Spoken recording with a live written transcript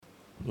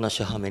Not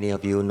sure how many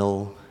of you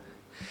know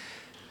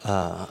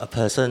a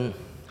person,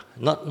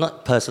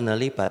 not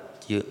personally,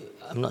 but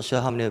I'm not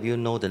sure how many of you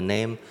know the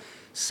name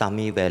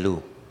Sami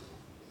Velu.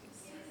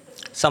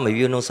 Some of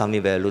you know Sami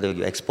Velu, that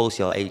you expose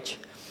your age.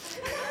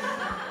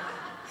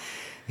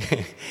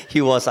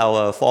 He was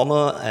our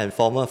former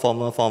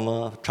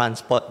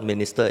transport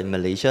minister in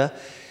Malaysia.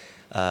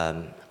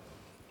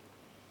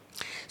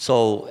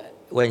 So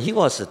when he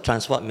was a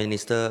transport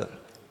minister,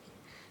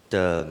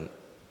 the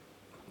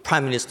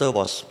prime minister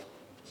was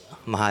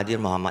Mahathir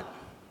Mohamad.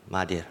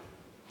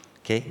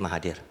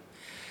 Mahathir.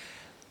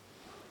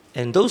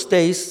 In those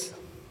days,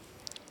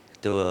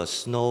 there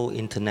was no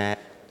internet,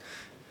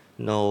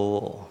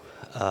 no,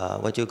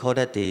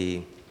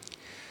 the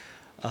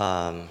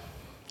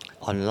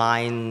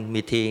online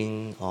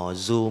meeting or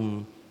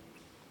Zoom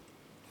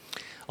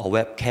or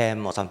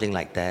webcam or something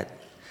like that.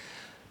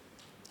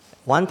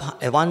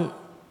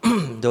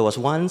 There was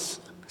once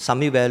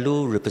Sami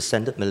Velu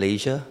represented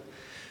Malaysia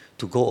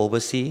to go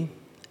overseas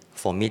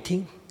for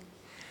meeting.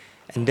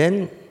 And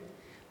then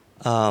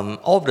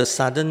all of a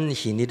sudden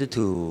he needed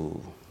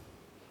to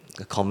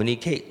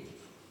communicate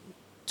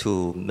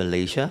to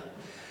Malaysia.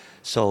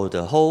 So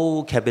the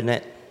whole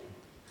cabinet,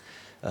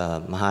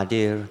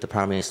 Mahathir, the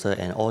Prime Minister,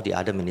 and all the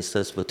other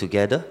ministers were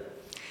together,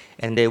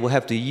 and they would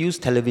have to use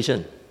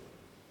television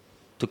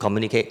to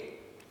communicate.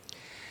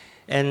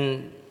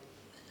 And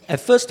at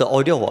first the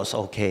audio was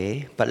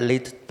okay,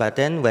 but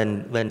then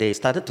when they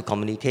started to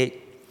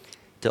communicate,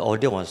 the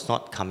audio was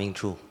not coming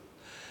through.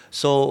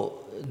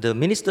 So the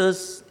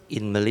ministers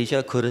in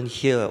Malaysia couldn't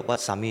hear what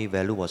Sami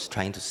Velu was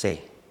trying to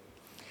say.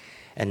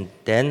 And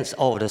then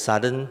all of a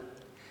sudden,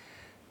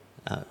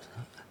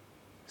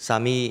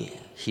 Sami,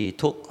 he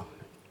took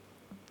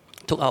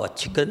out a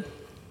chicken,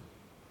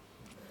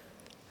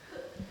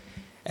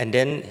 and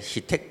then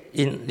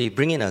he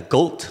bring in a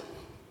goat,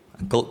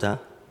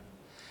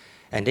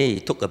 and then he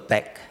took a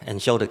bag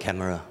and showed the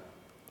camera.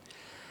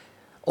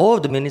 All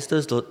of the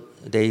ministers,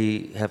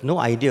 they have no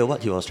idea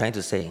what he was trying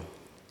to say.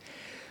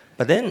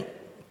 But then,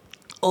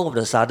 all of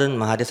a sudden,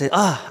 Mahathir said,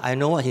 I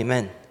know what he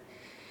meant.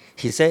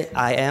 He said,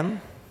 I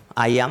am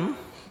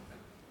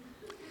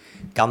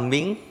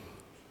coming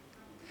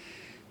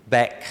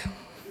back.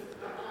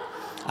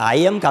 I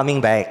am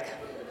coming back.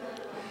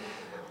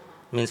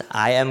 Means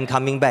I am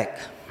coming back.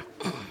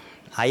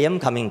 I am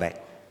coming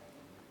back.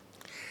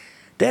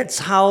 That's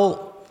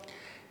how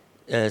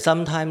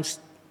sometimes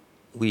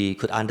we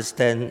could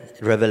understand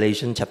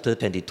Revelation chapter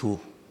 22,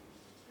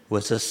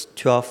 verses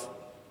 12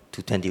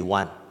 to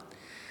 21.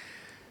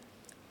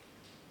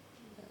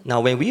 Now,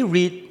 when we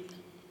read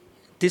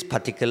this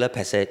particular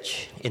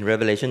passage in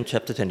Revelation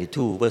chapter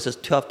 22, verses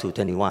 12 to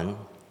 21,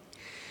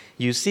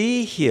 you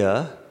see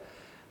here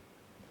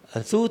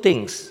two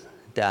things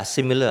that are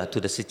similar to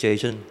the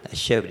situation I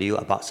shared with you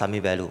about Sami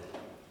Velu.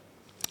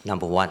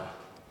 Number one,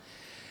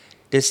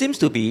 there seems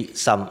to be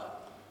some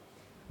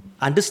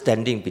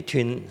understanding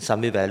between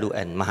Sami Velu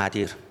and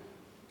Mahathir.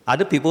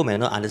 Other people may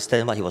not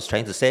understand what he was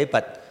trying to say,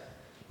 but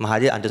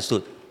Mahathir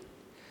understood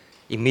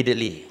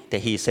immediately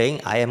that he is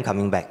saying, I am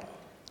coming back.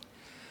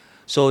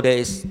 So there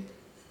is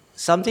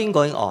something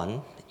going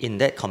on in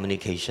that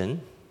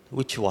communication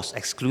which was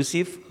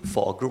exclusive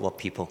for a group of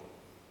people.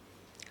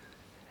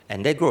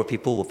 And that group of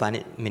people will find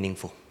it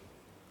meaningful.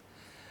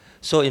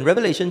 So in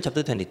Revelation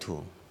chapter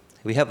 22,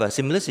 we have a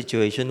similar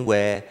situation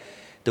where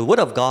the Word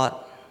of God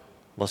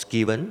was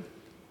given,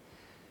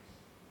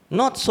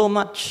 not so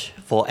much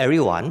for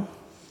everyone,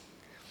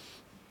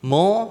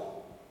 more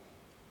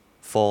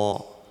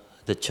for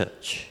the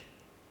church.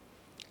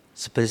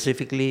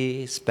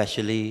 Specifically,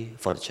 especially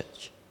for the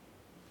church.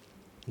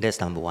 That's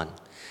number one.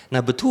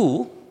 Number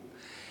two,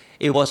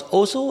 it was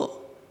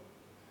also,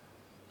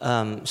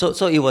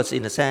 so it was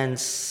in a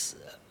sense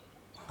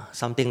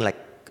something like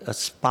a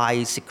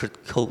spy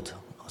secret code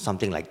or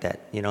something like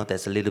that. You know,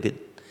 there's a little bit,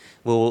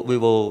 we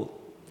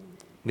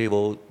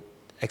will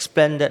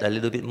explain that a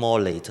little bit more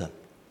later.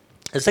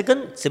 The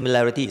second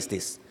similarity is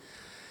this.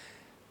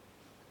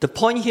 The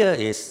point here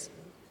is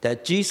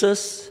that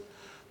Jesus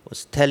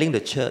was telling the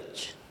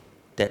church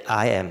that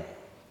I am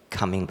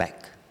coming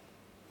back.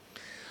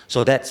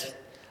 So that's,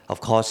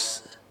 of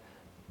course,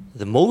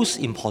 the most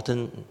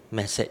important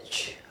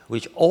message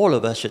which all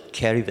of us should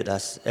carry with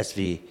us as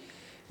we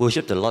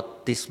worship the Lord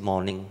this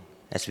morning,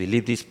 as we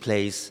leave this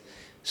place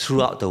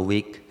throughout the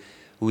week.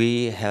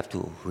 We have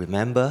to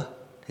remember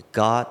that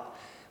God,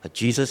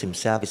 Jesus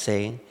himself is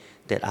saying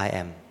that I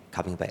am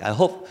coming back. I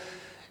hope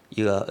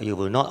you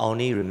will not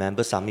only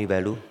remember Sami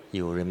Velu,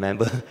 you will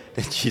remember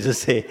that Jesus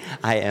said,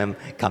 I am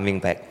coming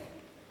back.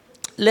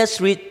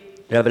 Let's read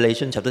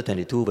Revelation chapter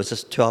 22,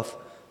 verses 12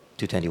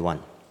 to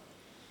 21.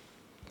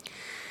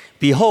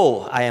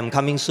 Behold, I am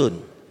coming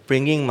soon,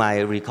 bringing my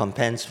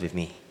recompense with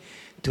me,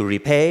 to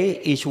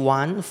repay each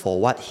one for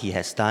what he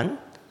has done.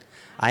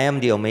 I am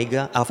the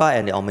Omega, Alpha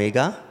and the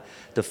Omega,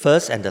 the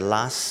first and the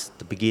last,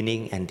 the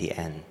beginning and the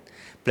end.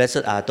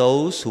 Blessed are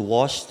those who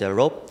wash their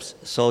robes,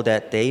 so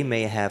that they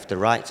may have the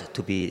right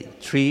to be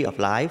tree of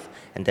life,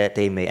 and that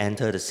they may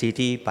enter the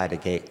city by the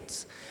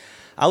gates.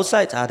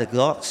 Outside are the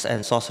dogs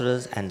and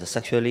sorcerers and the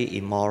sexually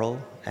immoral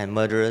and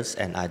murderers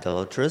and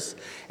idolaters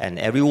and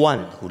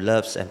everyone who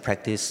loves and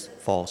practices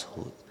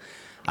falsehood.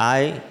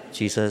 I,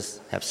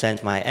 Jesus, have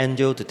sent my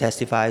angel to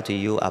testify to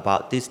you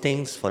about these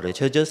things for the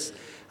churches.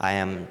 I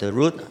am the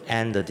root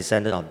and the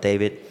descendant of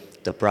David,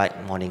 the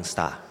bright morning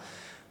star.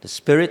 The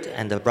Spirit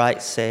and the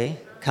bride say,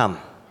 come.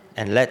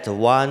 And let the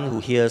one who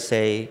hears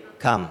say,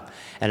 come.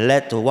 And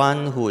let the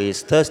one who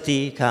is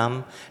thirsty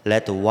come.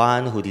 Let the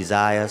one who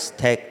desires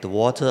take the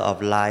water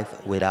of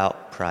life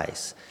without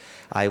price.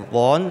 I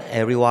warn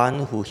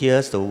everyone who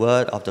hears the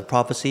word of the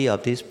prophecy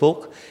of this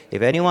book.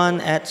 If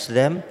anyone adds to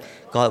them,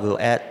 God will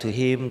add to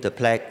him the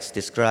plagues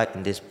described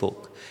in this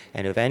book.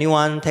 And if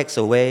anyone takes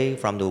away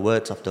from the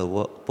words of the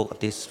book of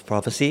this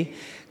prophecy,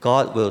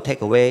 God will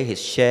take away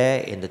his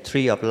share in the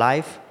tree of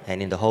life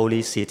and in the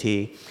holy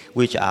city,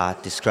 which are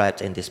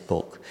described in this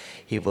book.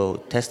 He will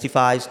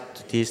testify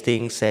to these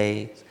things,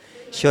 say,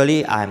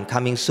 surely I am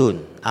coming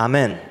soon.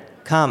 Amen.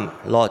 Come,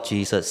 Lord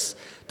Jesus.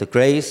 The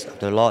grace of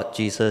the Lord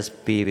Jesus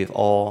be with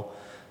all.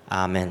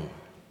 Amen.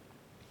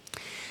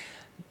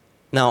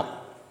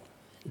 Now,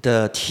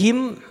 the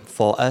theme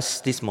for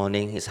us this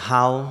morning is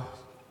how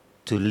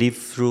to live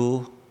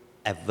through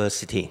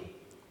adversity.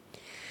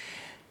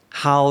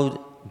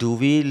 How do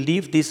we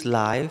live this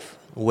life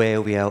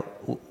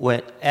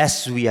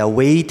as we are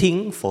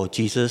waiting for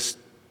Jesus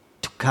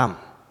to come?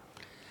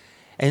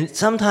 And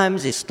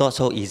sometimes it's not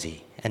so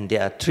easy. And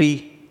there are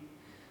three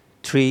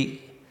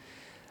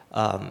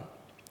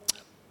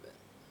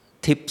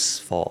tips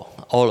for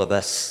all of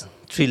us,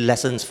 3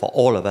 lessons for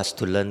all of us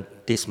to learn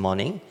this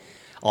morning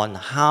on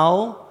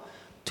how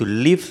to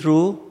live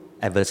through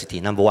adversity.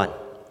 Number 1,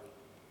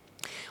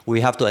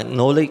 we have to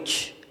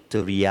acknowledge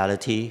the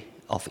reality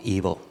of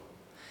evil.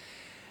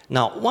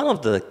 Now, one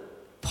of the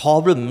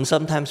problems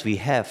sometimes we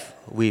have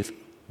with,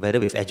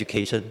 whether with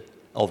education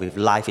or with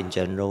life in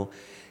general,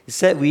 is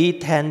that we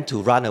tend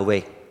to run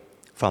away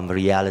from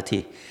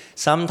reality.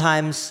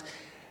 Sometimes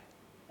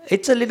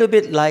it's a little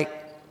bit like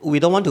we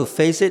don't want to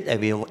face it and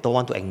we don't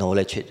want to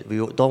acknowledge it. We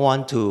don't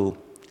want to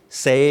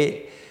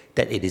say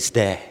that it is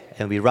there.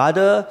 And we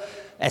rather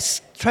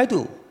try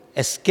to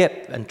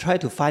escape and try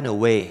to find a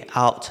way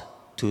out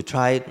to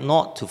try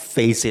not to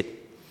face it.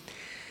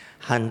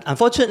 And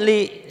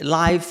unfortunately,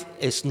 life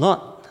is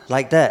not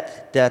like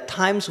that. There are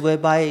times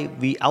whereby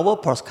our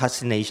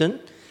procrastination,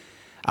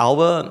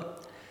 our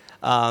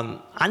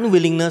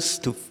unwillingness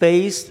to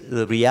face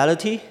the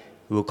reality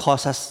will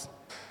cause us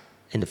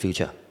in the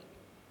future.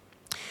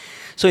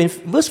 So in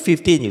verse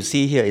 15, you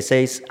see here, it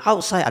says,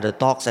 outside are the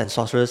dogs and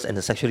sorcerers and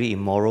the sexually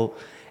immoral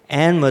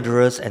and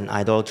murderers and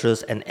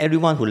idolaters and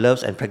everyone who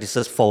loves and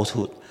practices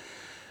falsehood.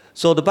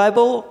 So the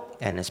Bible,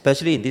 and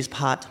especially in this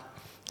part,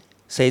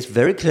 says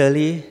very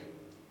clearly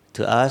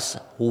to us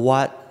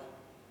what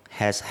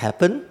has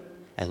happened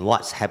and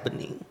what's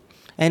happening.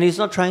 And it's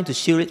not trying to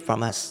shield it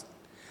from us.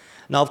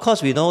 Now, of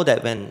course, we know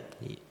that when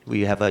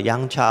we have a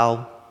young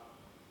child,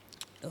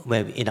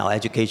 when in our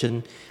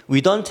education,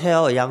 we don't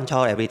tell a young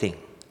child everything,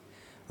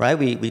 right?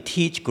 We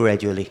teach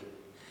gradually.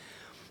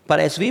 But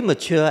as we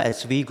mature,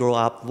 as we grow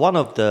up, one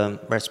of the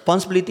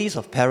responsibilities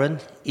of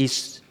parents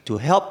is to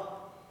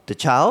help the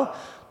child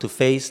to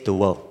face the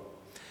world.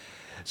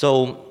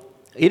 So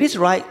it is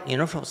right,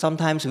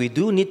 sometimes we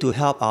do need to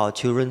help our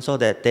children so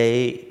that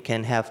they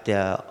can have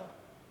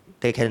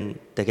they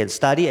can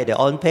study at their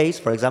own pace,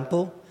 for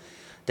example.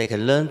 They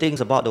can learn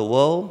things about the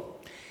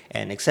world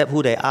and accept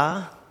who they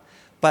are.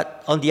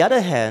 But on the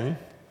other hand,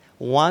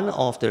 one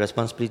of the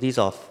responsibilities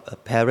of a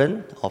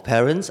parent or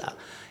parents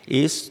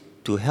is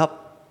to help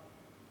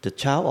the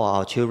child or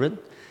our children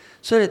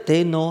so that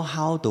they know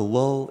how the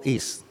world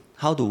is,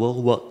 how the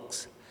world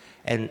works.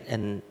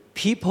 And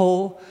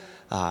people,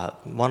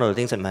 one of the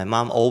things that my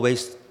mom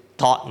always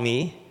taught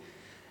me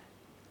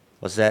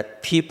was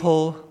that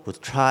people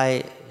would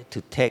try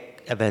to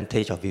take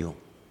advantage of you.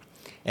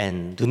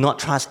 And do not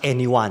trust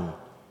anyone.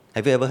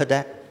 Have you ever heard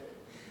that?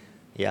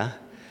 Yeah?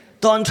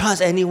 Don't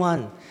trust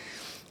anyone.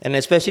 And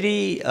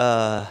especially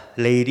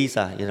ladies,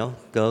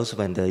 girls,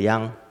 when they're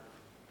young,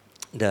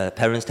 the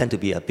parents tend to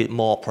be a bit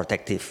more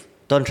protective.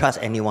 Don't trust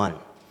anyone.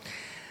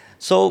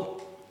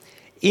 So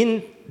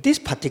in this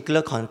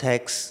particular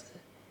context,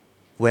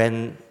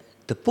 when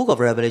the book of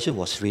Revelation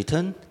was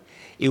written,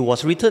 it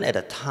was written at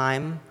a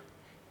time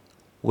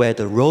where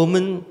the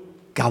Roman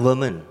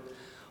government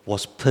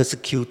was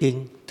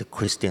persecuting the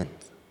Christians.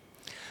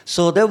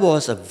 So that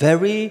was a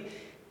very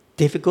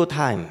difficult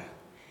time.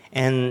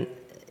 And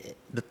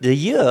the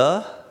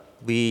year,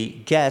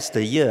 we guess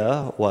the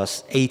year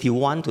was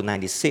 81 to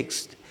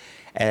 96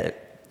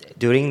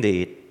 during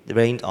the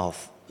reign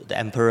of the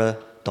Emperor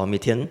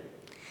Domitian.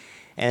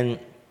 And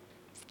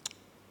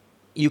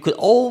you could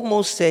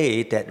almost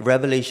say that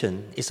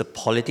Revelation is a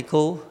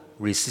political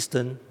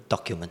resistant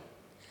document.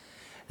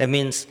 That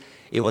means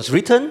it was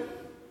written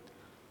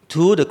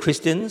to the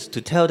Christians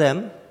to tell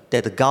them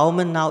that the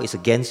government now is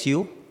against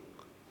you,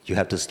 you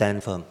have to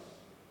stand firm.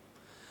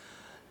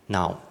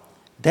 Now,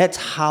 that's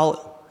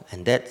how,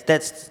 and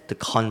that's the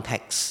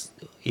context.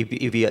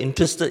 If you are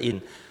interested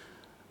in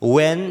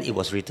when it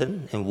was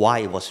written and why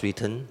it was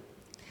written,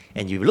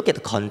 and you look at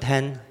the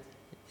content,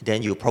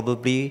 then you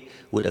probably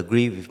would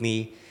agree with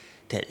me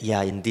that,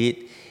 yeah,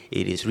 indeed,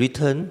 it is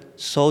written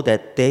so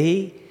that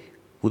they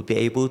would be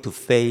able to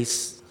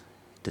face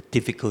the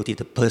difficulty,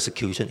 the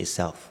persecution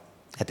itself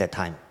at that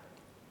time.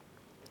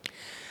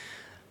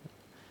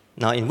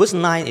 Now, in verse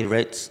 9, it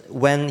reads,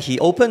 "When he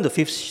opened the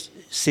fifth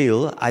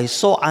seal, I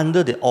saw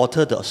under the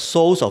altar the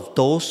souls of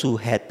those who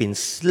had been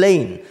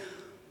slain."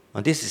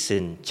 Now, this is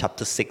in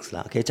chapter 6,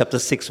 okay? Chapter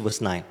 6,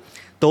 verse 9.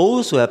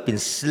 "Those who have been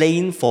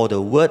slain for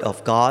the word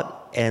of God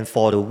and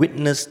for the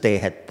witness they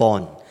had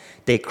borne.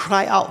 They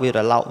cry out with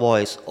a loud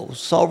voice, 'O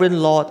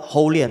sovereign Lord,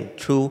 holy and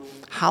true,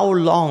 how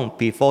long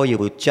before you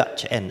will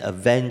judge and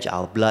avenge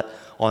our blood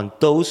on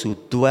those who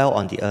dwell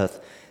on the earth?'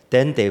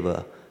 Then they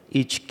were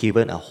each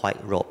given a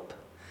white robe."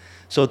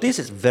 So this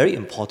is a very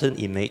important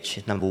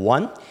image. Number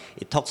one,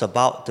 it talks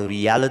about the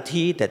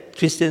reality that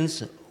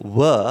Christians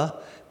were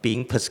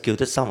being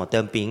persecuted, some of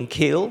them being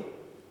killed.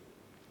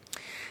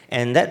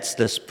 And that's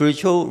the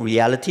spiritual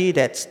reality,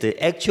 that's the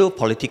actual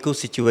political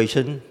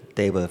situation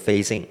they were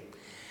facing.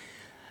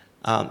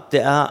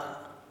 There are,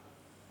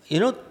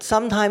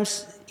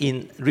 sometimes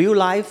in real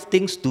life,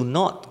 things do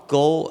not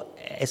go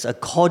as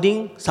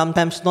according,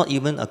 sometimes not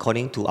even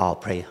according to our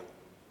prayer.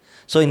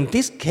 So in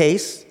this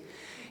case,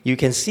 you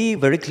can see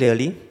very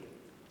clearly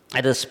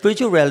that the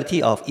spiritual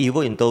reality of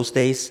evil in those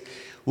days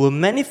were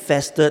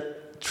manifested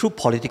through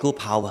political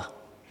power.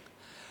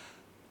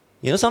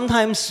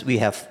 Sometimes we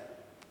have,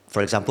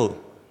 for example,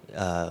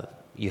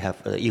 you have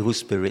evil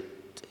spirit,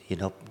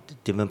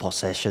 demon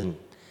possession.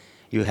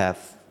 You have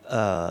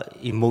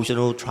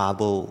emotional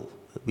trouble,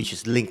 which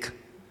is linked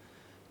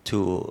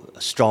to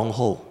a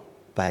stronghold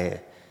by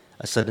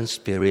a certain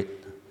spirit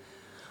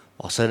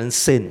or certain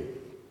sin.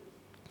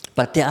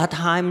 But there are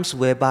times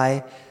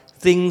whereby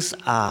things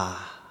are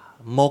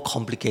more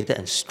complicated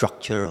and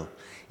structural.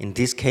 In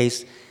this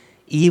case,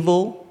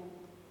 evil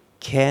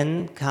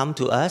can come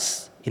to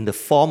us in the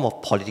form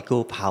of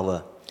political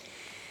power.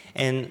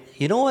 And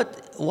you know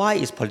what? Why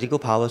is political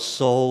power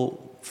so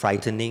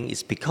frightening?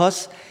 It's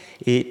because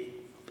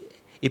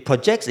it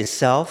projects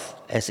itself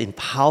as in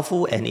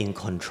powerful and in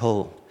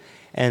control,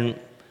 and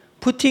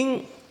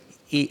putting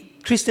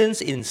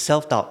Christians in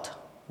self-doubt.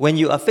 When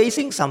you are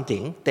facing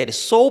something that is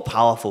so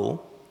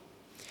powerful,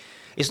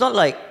 it's not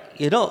like,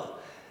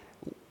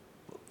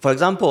 for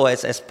example,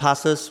 as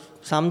pastors,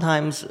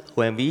 sometimes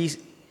when we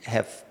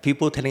have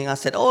people telling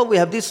us that, we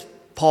have this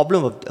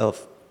problem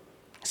of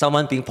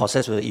someone being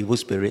possessed with an evil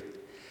spirit,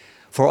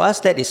 for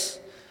us that is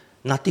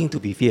nothing to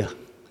be feared.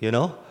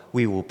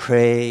 We will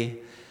pray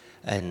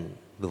and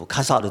we will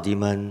cast out the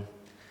demon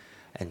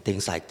and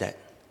things like that.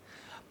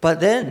 But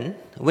then,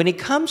 when it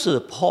comes to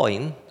the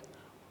point,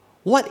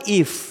 what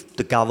if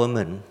the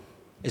government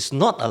is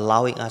not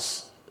allowing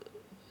us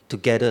to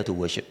gather to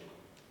worship?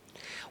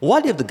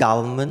 What if the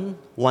government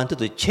wanted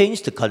to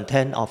change the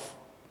content of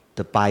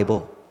the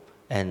Bible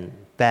and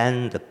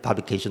ban the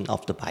publication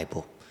of the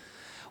Bible?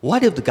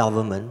 What if the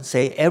government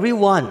say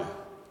everyone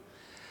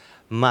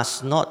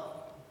must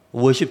not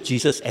worship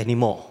Jesus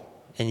anymore?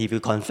 And if you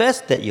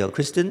confess that you're a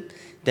Christian,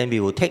 then we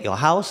will take your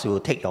house, we will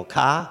take your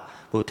car,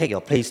 we will take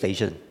your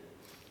PlayStation.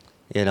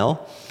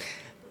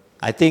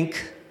 I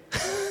think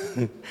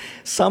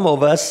some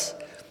of us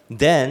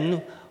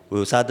then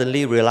will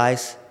suddenly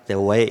realize that,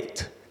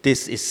 wait,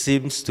 this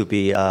seems to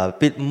be a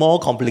bit more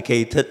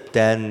complicated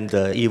than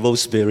the evil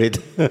spirit.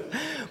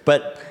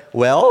 But,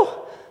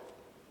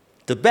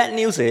 the bad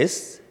news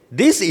is,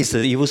 this is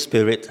the evil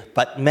spirit,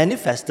 but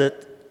manifested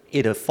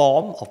in the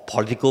form of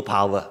political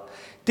power.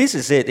 This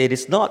is it. It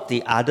is not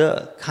the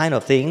other kind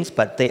of things,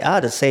 but they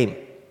are the same.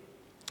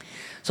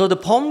 So the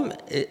problem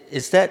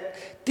is that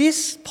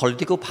this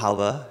political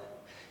power,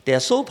 they are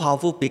so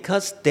powerful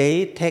because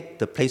they take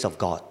the place of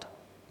God.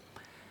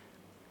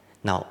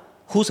 Now,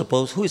 who is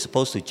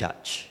supposed to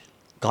judge?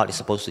 God is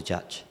supposed to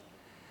judge.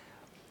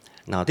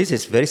 Now, this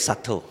is very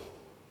subtle,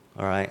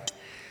 all right?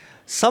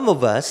 Some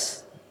of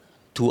us,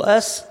 to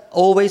us,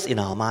 always in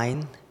our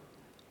mind,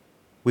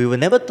 we were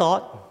never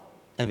taught,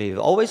 and we've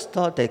always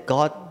thought that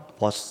God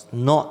was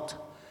not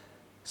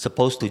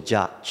supposed to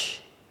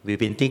judge. We've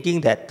been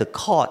thinking that the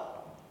court,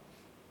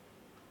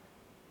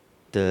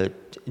 the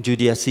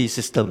judiciary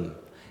system,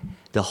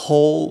 the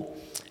whole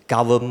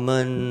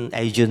government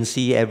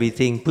agency,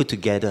 everything put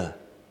together,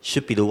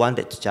 should be the one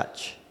that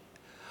judge.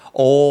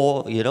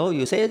 Or,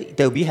 you say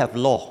that we have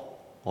law,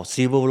 or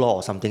civil law,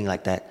 or something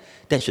like that,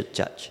 that should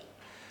judge.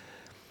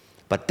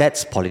 But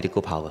that's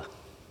political power.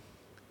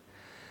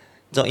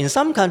 So in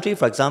some country,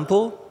 for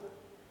example,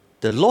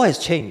 the law has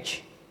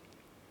changed.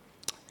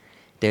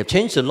 They have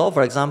changed the law,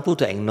 for example,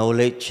 to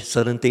acknowledge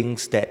certain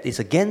things that is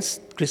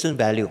against Christian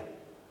value.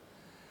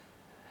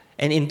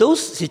 And in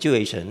those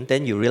situations,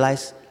 then you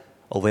realize,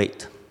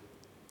 wait,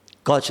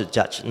 God should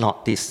judge,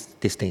 not these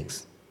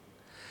things.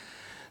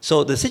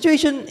 So the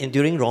situation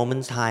during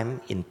Roman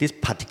time, in this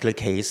particular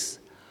case,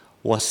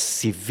 was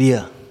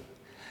severe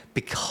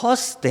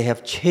because they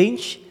have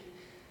changed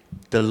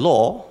the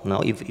law.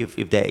 Now,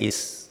 if there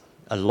is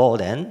a law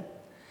then,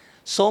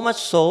 So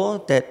much so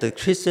that the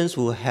Christians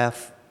will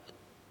have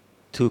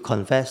to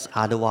confess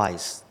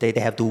otherwise. They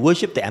have to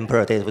worship the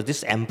emperor. There was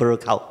this emperor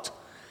cult.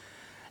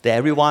 That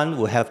everyone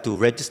will have to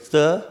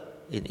register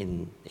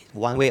in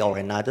one way or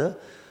another,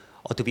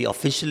 or to be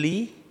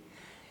officially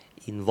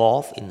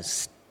involved in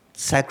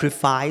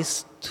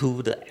sacrifice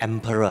to the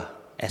emperor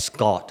as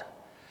God.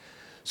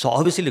 So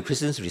obviously the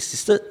Christians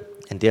resisted,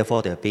 and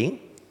therefore they're being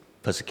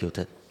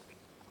persecuted.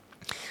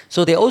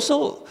 So they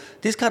also,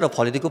 this kind of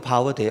political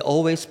power, they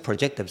always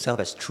project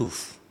themselves as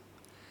truth.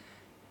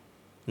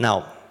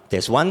 Now,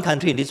 there's one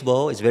country in this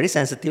world, it's very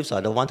sensitive, so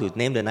I don't want to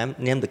name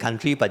the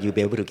country, but you'll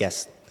be able to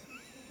guess.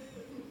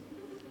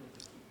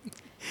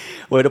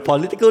 Where the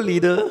political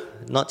leader,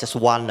 not just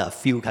one, a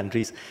few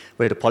countries,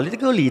 where the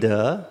political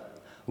leader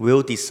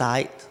will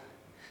decide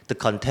the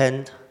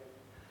content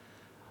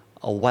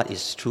of what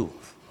is true.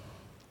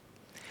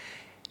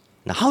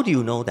 Now, how do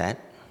you know that?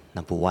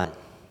 Number one,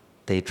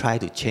 they try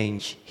to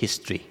change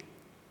history.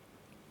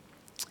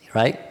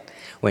 Right?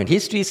 When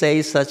history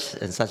says such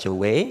and such a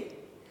way,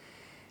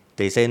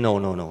 they say,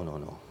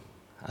 no.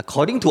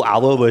 According to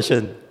our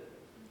version,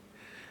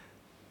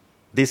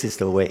 this is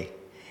the way.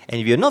 And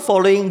if you're not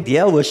following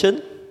their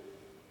version,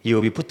 you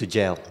will be put to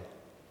jail.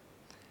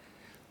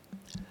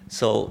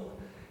 So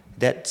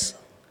that's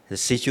the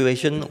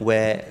situation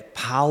where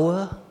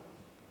power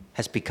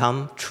has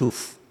become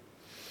truth.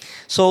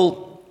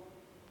 So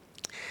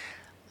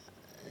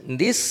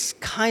this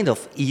kind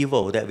of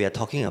evil that we are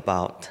talking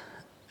about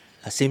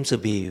seems to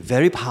be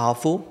very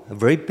powerful,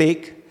 very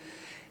big,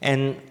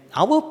 and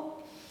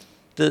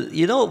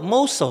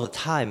most of the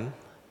time,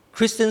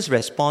 Christians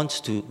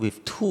respond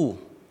with two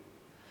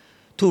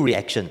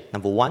reactions.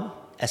 Number one,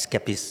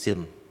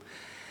 escapism.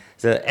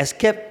 The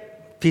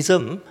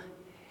escapism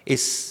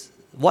is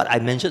what I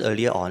mentioned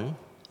earlier on,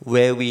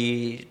 where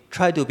we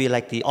try to be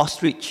like the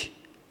ostrich,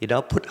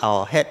 put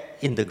our head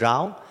in the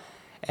ground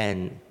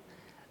and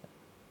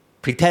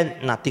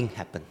pretend nothing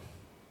happened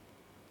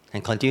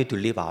and continue to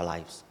live our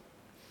lives.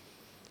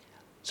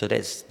 So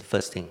that's the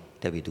first thing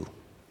that we do.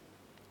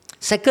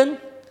 Second,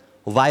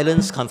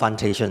 violence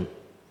confrontation.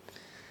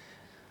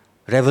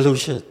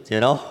 Revolution,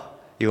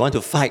 you want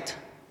to fight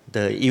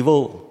the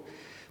evil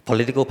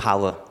political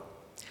power.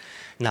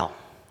 Now,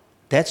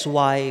 that's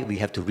why we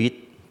have to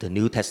read the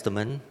New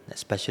Testament,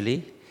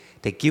 especially.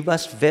 They give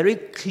us very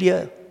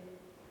clear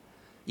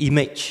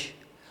image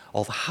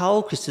of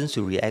how Christians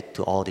will react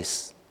to all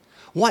this.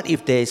 What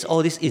if there is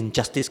all this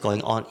injustice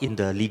going on in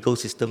the legal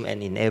system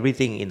and in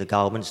everything in the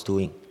government's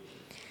doing?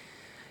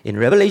 In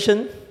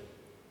Revelation,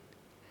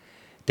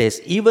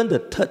 there's even the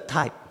third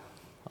type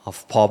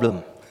of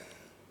problem,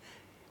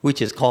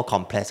 which is called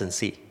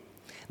complacency.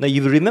 Now,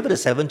 you remember the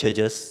seven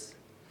churches.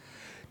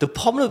 The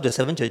problem of the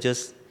seven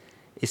churches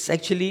is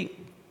actually,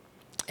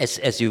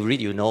 as you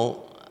read,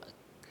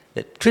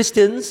 that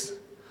Christians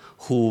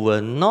who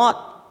were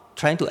not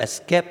trying to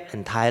escape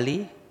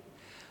entirely,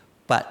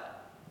 but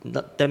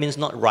that means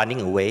not running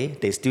away.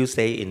 They still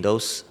stay in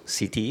those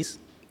cities.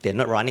 They're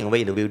not running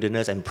away in the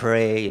wilderness and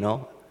pray,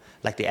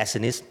 like the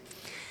Essenists.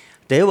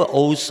 They were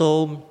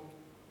also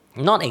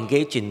not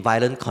engaged in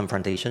violent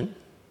confrontation,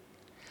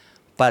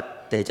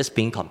 but they're just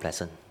being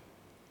complacent.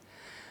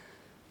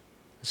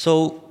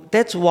 So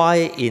that's why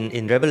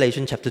in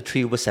Revelation chapter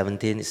 3, verse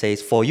 17, it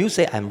says, "For you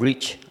say, I'm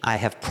rich, I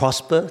have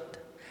prospered,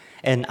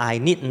 and I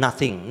need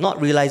nothing,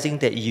 not realizing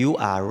that you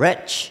are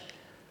wretched,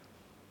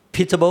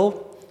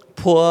 pitiable,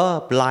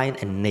 poor, blind,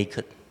 and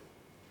naked."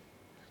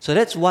 So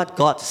that's what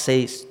God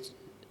says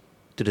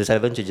to the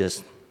seven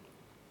churches.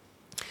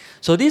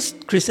 So these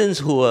Christians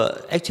who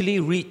were actually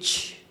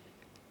rich,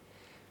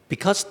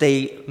 because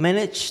they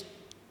managed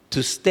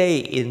to stay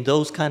in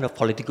those kind of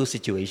political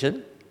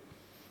situations,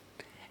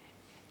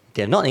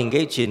 they're not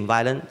engaged in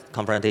violent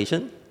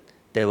confrontation.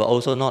 They were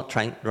also not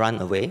trying to run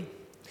away.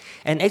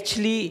 And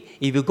actually,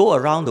 if you go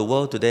around the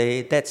world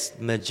today, that's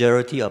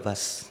majority of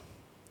us.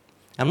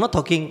 We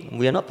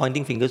are not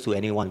pointing fingers to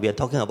anyone. We are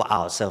talking about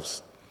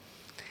ourselves.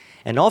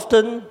 And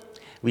often,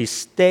 we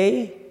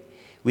stay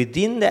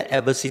within that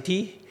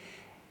adversity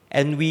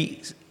and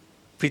we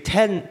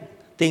pretend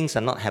things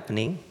are not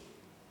happening.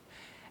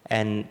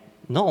 And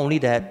not only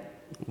that,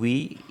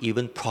 we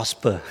even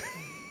prosper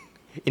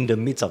in the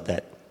midst of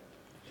that.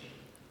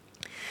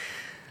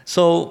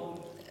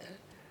 So,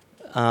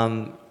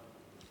 and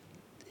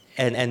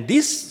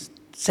these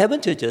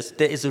seven churches,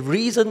 there is a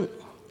reason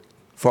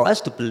for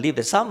us to believe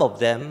that some of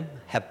them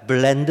have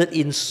blended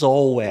in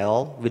so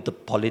well with the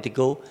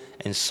political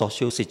and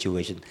social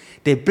situation.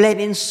 They blend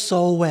in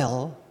so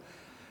well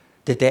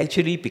that they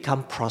actually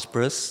become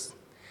prosperous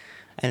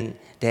and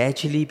they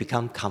actually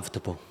become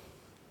comfortable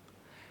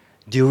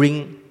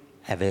during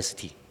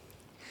adversity.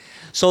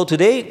 So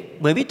today,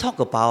 when we talk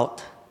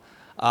about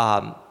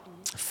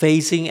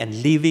facing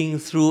and living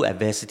through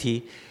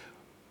adversity,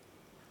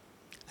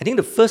 I think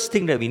the first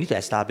thing that we need to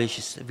establish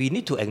is we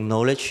need to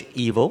acknowledge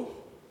evil.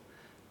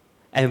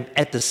 And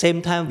at the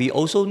same time, we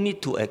also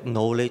need to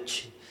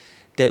acknowledge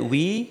that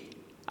we,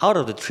 out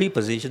of the three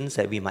positions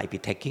that we might be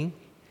taking,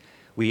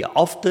 we are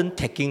often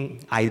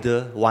taking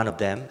either one of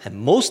them, and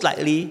most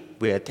likely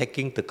we are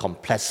taking the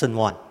complacent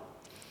one.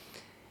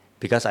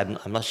 Because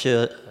I'm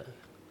sure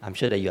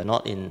that you are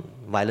not in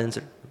violence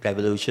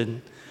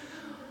revolution,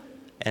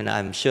 and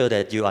I'm sure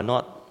that you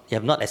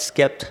have not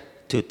escaped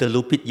to the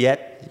Lupit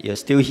yet. You're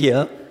still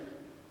here.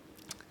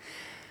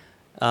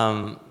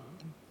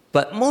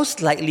 But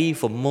most likely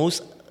for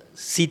most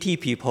city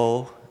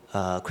people,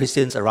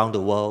 Christians around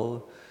the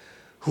world,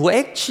 who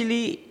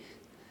actually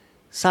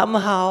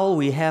somehow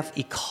we have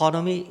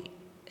economic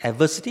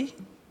adversity,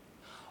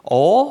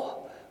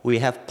 or we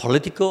have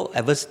political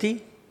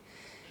adversity,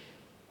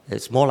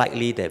 it's more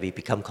likely that we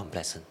become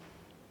complacent.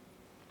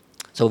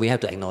 So we have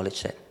to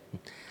acknowledge that.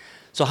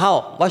 So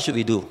what should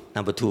we do?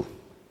 Number 2.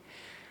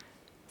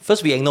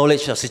 First, we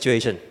acknowledge your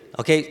situation.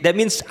 Okay, that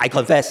means I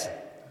confess.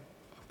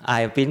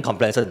 I have been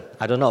complacent.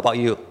 I don't know about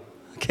you.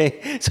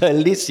 Okay, so at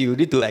least you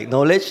need to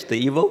acknowledge the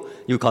evil.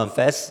 You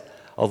confess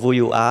of who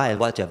you are and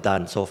what you have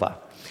done so far.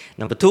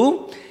 Number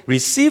 2,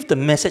 receive the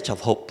message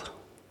of hope.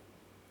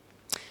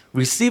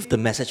 Receive the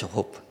message of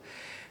hope.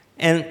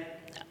 And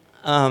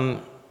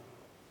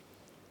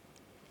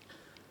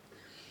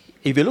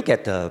if you look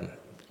at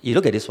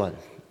this one,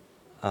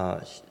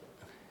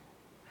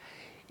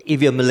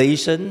 if you're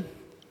Malaysian,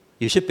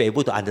 you should be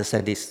able to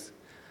understand this.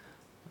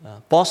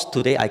 Boss,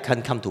 today I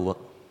can't come to work.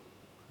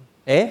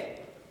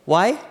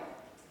 Why?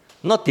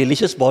 Not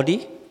delicious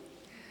body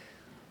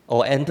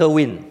or enter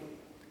wind.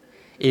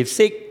 If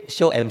sick,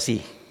 show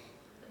MC.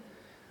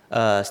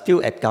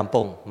 Still at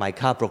Kampong, my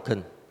car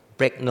broken.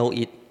 Brake no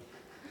eat.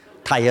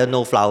 Tire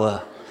no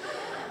flower.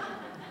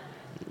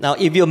 Now,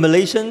 if you're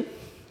Malaysian,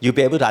 you'll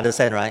be able to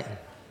understand, right?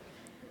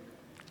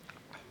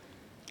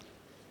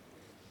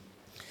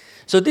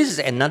 So this is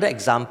another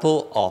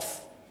example of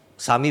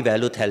Sami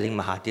Velu telling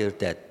Mahathir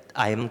that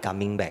I am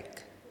coming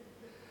back.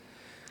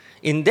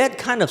 In that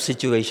kind of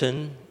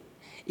situation,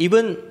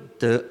 even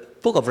the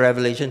book of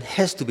Revelation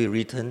has to be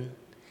written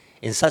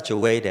in such a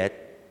way that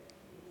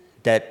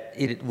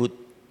it would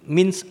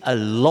means a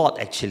lot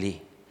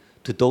actually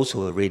to those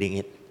who are reading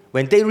it.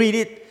 When they read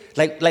it,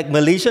 like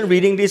Malaysian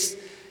reading this,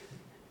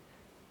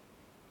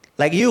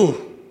 like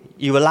you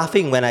were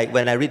laughing when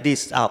I read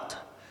this out.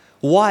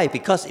 Why?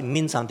 Because it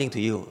means something to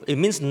you. It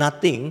means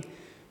nothing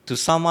to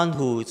someone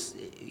who's,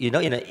 in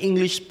an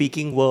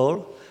English-speaking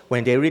world.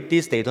 When they read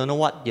this, they don't know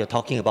what you're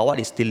talking about. What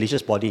is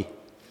delicious body?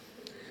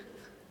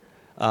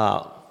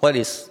 What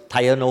is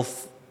tire no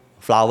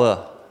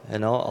flower?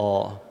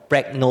 Or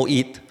bread no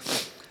eat?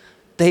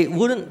 They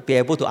wouldn't be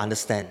able to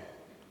understand.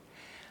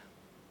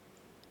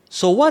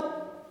 So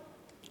what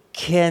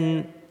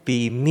can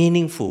be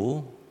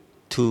meaningful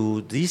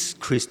to these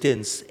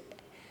Christians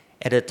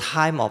at a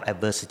time of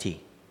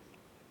adversity?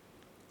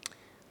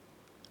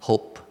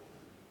 Hope.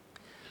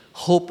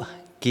 Hope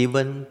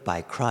given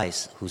by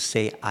Christ, who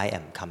say, I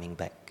am coming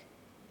back.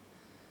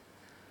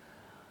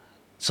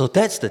 So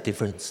that's the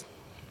difference.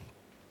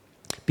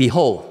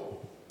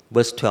 Behold,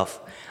 verse 12,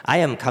 I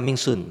am coming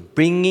soon,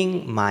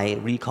 bringing my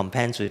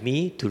recompense with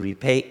me to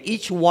repay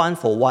each one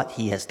for what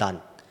he has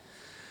done.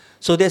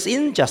 So there's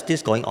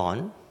injustice going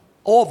on.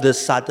 All of a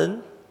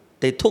sudden,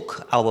 they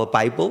took our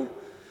Bible,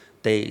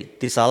 they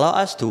disallow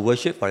us to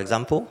worship, for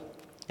example,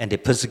 and they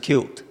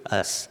persecute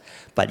us.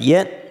 But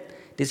yet,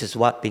 this is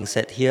what being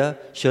said here,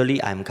 surely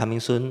I am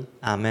coming soon,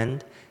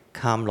 amen,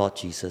 come Lord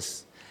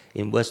Jesus,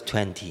 in verse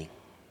 20.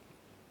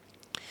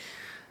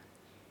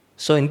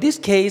 So in this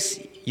case,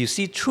 you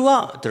see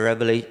throughout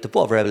the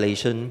book of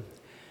Revelation,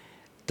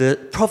 the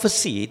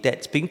prophecy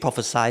that's being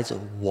prophesied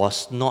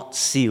was not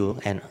sealed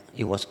and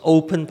it was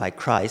opened by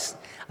Christ,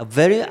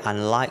 very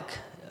unlike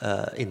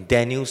in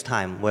Daniel's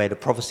time where the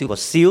prophecy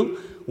was sealed,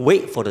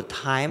 wait for the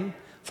time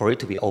for it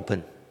to be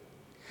opened.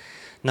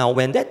 Now,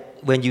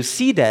 when you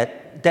see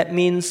that, that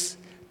means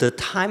the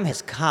time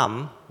has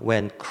come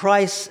when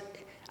Christ,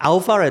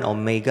 Alpha and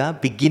Omega,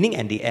 beginning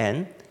and the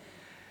end,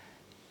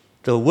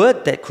 the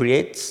word that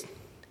creates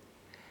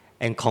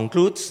and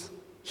concludes,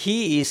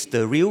 he is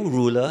the real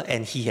ruler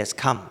and he has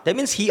come. That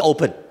means he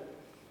opened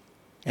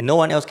and no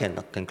one else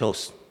can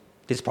close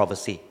this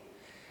prophecy.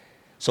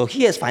 So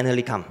he has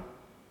finally come.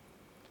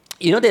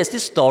 There's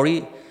this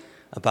story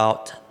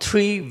about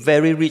three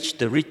very rich,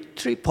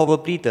 three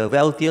probably the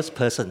wealthiest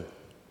person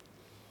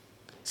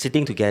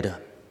sitting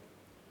together.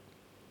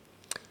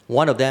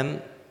 One of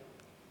them,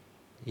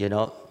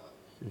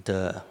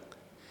 the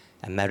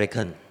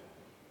American,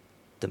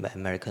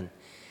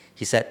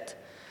 he said,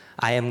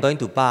 I am going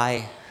to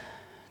buy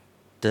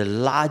the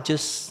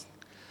largest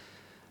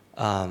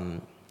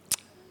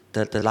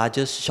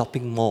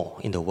shopping mall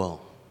in the world.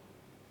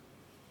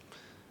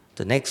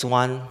 The next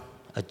one,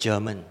 a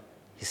German,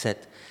 he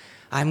said,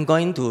 I'm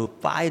going to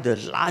buy the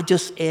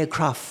largest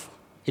aircraft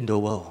in the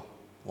world.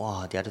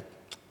 Wow, the other,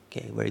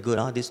 okay, very good,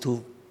 huh? These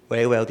two,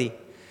 very wealthy.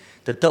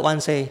 The third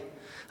one say,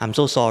 I'm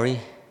so sorry,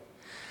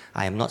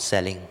 I am not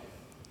selling.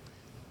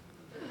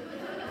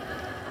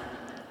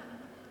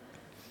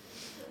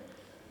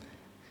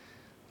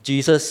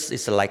 Jesus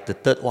is like the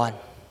third one,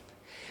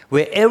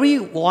 where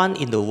everyone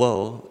in the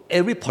world,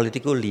 every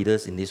political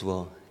leaders in this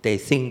world, they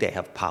think they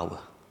have power.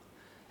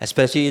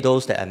 Especially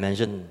those that I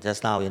mentioned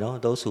just now,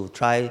 those who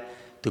try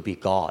to be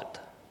God,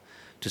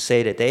 to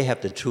say that they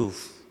have the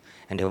truth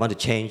and they want to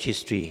change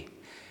history.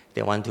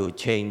 They want to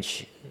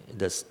change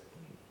the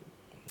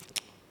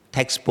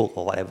textbook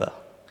or whatever.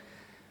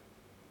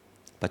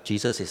 But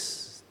Jesus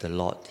is the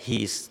Lord.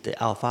 He is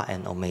the Alpha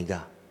and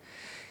Omega.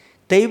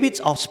 David's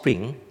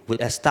offspring will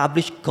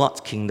establish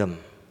God's kingdom.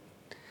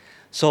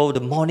 So the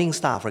morning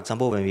star, for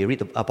example, when we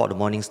read about the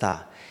morning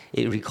star,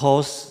 it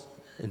recalls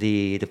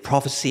the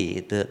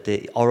prophecy,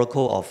 the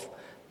oracle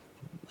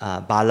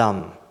of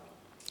Balaam,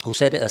 who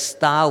said that a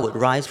star would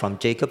rise from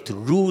Jacob to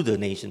rule the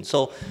nation.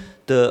 So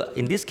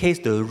in this case,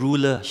 the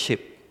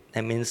rulership,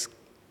 that means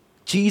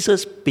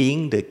Jesus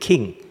being the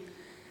king,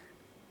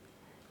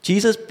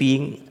 Jesus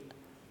being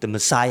the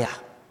Messiah.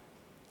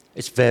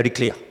 It's very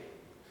clear.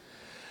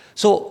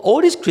 So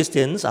all these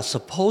Christians are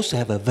supposed to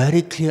have a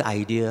very clear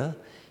idea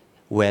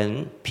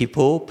when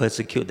people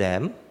persecute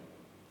them,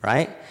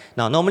 right?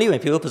 Now, normally when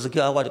people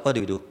persecute us, what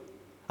do we do?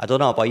 I don't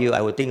know about you.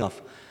 I would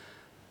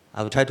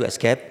try to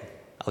escape.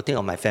 I would think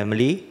of my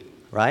family,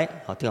 right?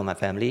 I'll think of my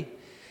family.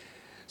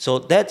 So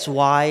that's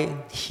why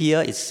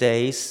here it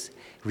says,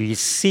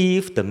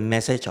 receive the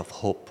message of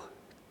hope.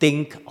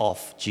 Think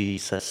of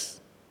Jesus.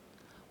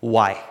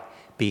 Why?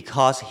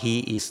 Because he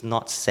is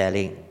not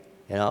selling.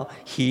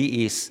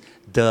 He is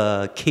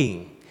the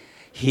king.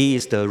 He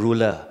is the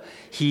ruler.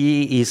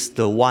 He is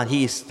the one.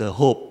 He is the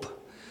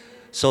hope.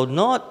 So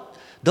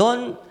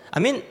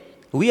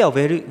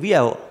we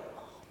are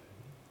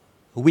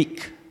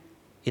weak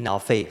in our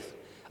faith.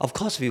 Of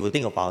course, we will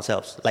think of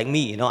ourselves. Like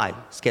me, I'm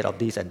scared of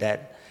this and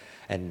that,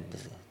 and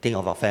think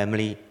of our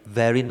family.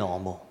 Very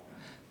normal.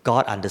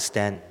 God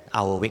understands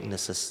our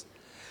weaknesses.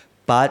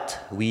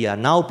 But we are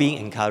now being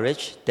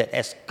encouraged that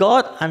as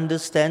God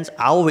understands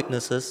our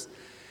weaknesses,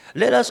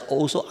 let us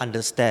also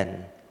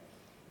understand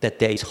that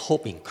there is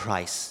hope in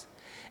Christ.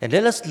 And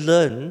let us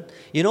learn,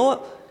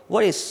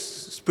 what is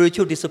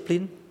spiritual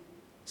discipline?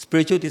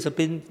 Spiritual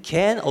discipline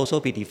can also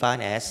be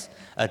defined as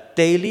a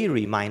daily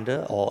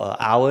reminder or an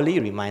hourly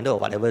reminder or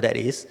whatever that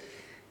is,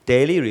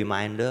 daily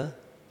reminder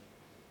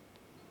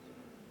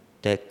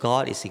that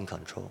God is in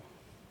control.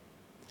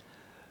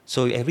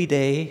 So every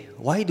day,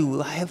 why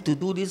do I have to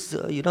do this,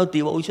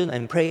 devotion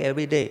and pray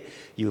every day?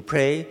 You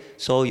pray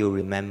so you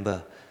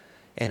remember.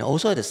 And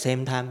also at the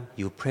same time,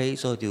 you pray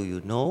so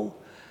you know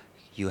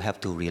you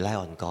have to rely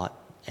on God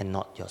and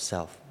not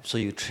yourself. So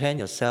you train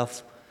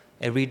yourself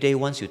every day.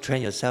 Once you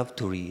train yourself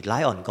to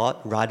rely on God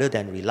rather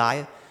than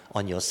rely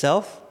on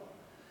yourself,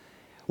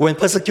 when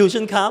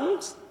persecution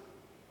comes,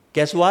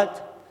 guess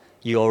what?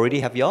 You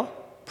already have your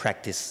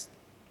practice.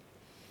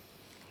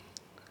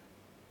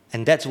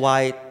 And that's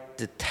why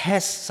the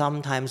test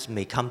sometimes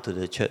may come to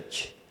the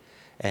church.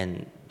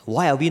 And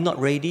why are we not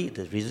ready?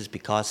 The reason is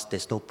because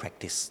there's no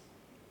practice.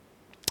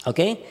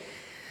 Okay?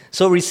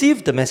 So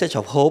receive the message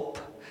of hope.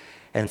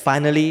 And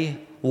finally,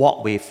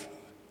 walk with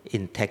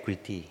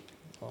integrity.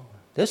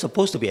 There's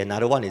supposed to be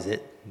another one, is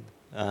it?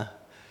 There's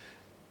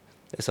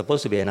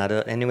supposed to be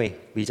another. Anyway,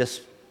 we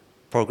just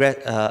progress.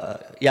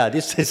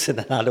 This is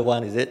another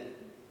one, is it?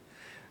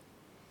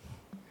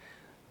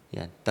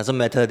 Yeah, doesn't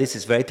matter. This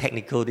is very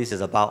technical. This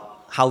is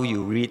about how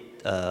you read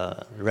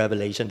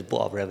Revelation, the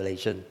book of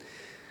Revelation.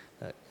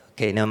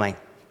 Okay, never mind.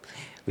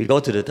 We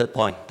go to the third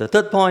point. The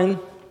third point,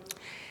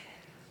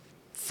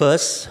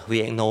 first,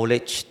 we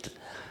acknowledge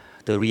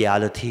the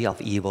reality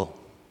of evil.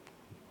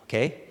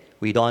 Okay?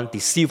 We don't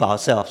deceive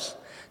ourselves.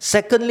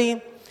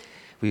 Secondly,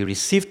 we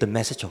receive the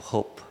message of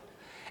hope.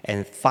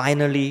 And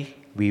finally,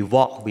 we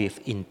walk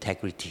with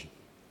integrity.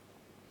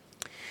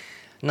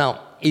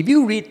 Now, if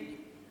you read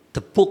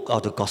the book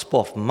of the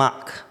Gospel of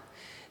Mark,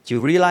 you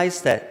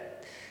realize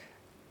that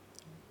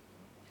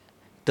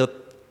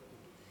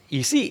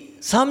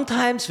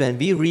sometimes when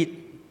we read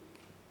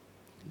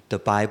the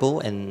Bible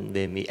and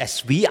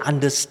as we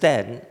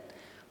understand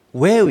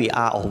where we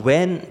are or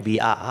when we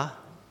are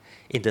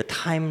in the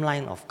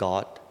timeline of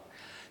God,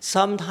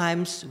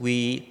 sometimes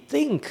we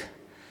think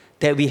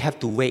that we have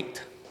to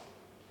wait.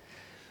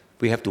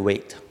 We have to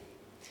wait.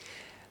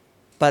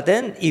 But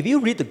then if you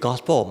read the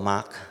Gospel of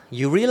Mark,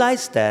 you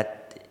realize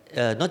that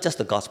not just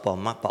the Gospel of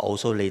Mark, but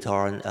also later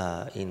on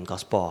in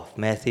Gospel of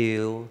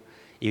Matthew,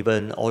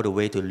 even all the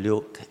way to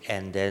Luke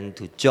and then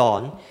to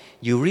John,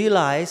 you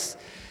realize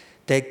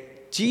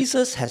that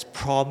Jesus has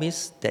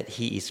promised that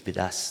he is with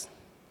us.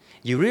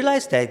 You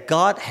realize that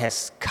God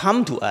has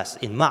come to us.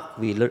 In Mark,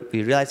 we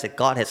realize that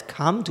God has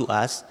come to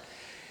us.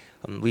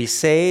 We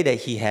say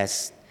that he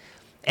has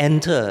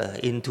entered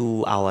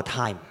into our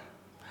time.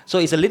 So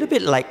it's a little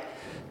bit like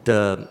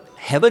the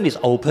heaven is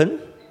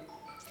open,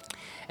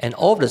 and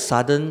all of a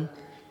sudden,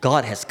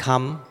 God has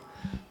come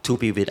to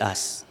be with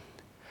us.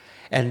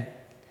 And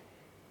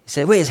you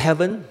say, where is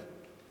heaven?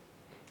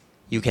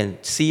 You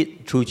can see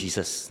it through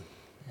Jesus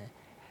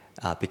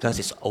because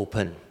it's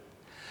open.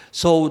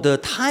 So the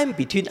time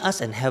between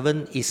us and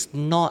heaven is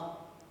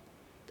not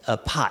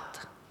apart,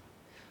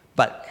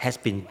 but has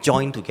been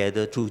joined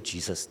together through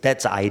Jesus.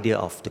 That's the idea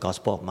of the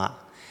Gospel of Mark.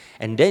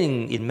 And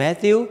then in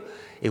Matthew,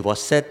 it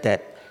was said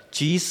that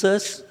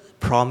Jesus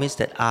promised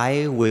that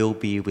I will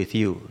be with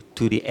you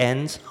to the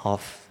ends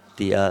of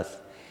the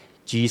earth.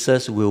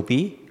 Jesus will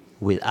be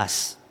with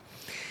us.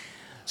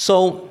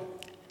 So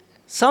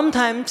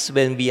sometimes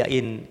when we are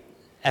in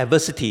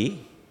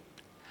adversity,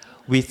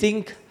 we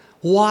think,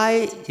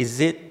 why is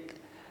it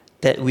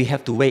that we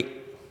have to wait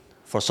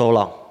for so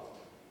long?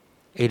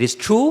 It is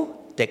true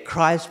that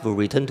Christ will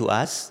return to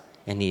us,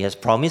 and He has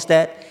promised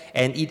that,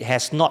 and it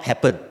has not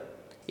happened.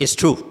 It's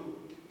true.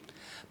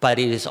 But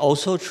it is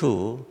also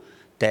true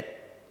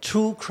that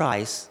through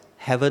Christ,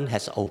 heaven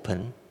has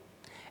opened,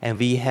 and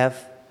we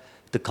have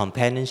the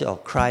companionship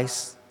of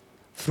Christ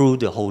through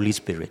the Holy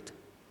Spirit.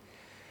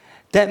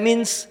 That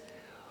means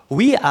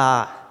we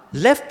are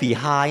left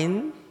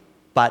behind,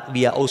 but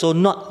we are also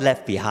not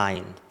left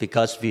behind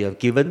because we are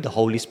given the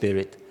Holy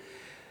Spirit.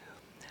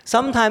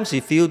 Sometimes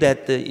we feel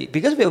that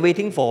because we are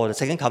waiting for the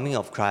second coming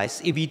of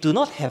Christ, if we do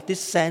not have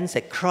this sense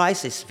that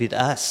Christ is with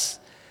us,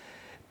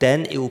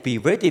 then it will be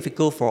very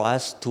difficult for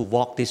us to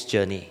walk this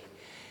journey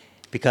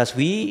because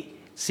we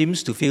seem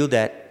to feel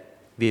that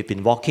we've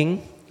been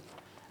walking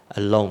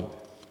alone.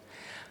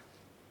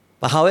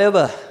 But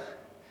however,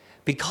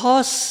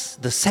 because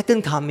the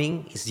second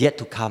coming is yet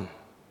to come,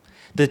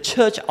 the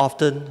church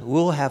often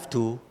will have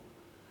to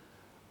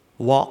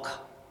walk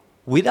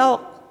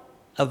without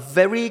a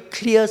very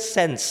clear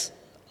sense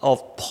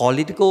of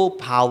political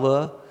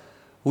power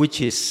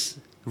which is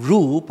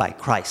ruled by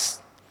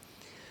Christ.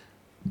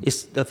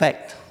 It's the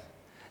fact.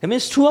 It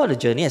means throughout the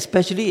journey,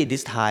 especially at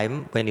this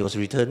time when it was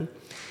written,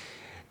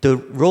 the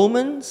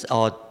Romans,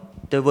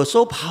 they were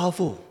so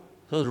powerful.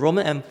 So the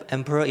Roman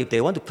emperor, if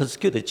they want to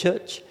persecute the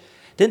church,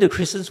 then the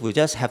Christians will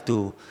just have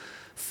to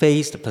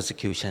face the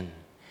persecution.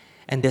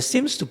 And there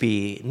seems to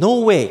be no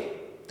way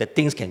that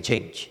things can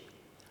change.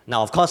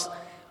 Now, of course,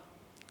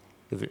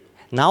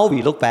 now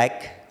we look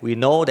back, we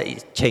know that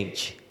it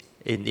changed.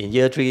 In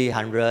year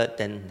 300,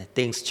 then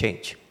things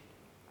change.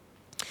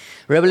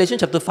 Revelation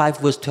chapter 5,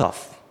 verse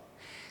 12.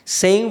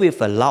 Saying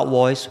with a loud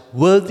voice,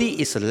 "Worthy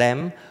is the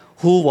Lamb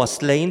who was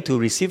slain to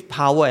receive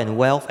power and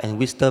wealth and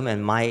wisdom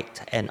and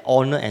might and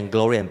honor and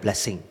glory and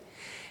blessing."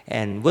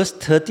 And verse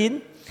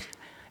 13,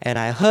 "And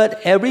I heard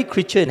every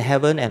creature in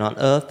heaven and on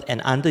earth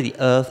and under the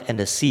earth and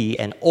the sea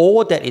and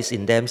all that is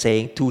in them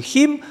saying, To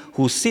Him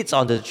who sits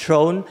on the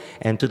throne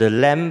and to the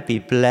Lamb be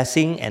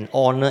blessing and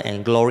honor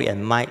and glory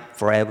and might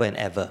forever and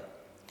ever."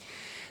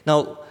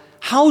 Now,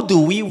 how do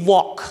we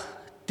walk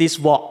this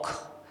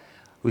walk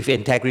with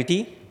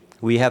integrity?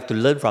 We have to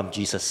learn from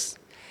Jesus.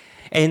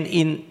 And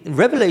in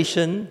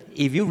Revelation,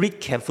 if you read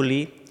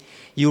carefully,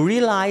 you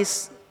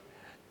realize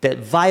that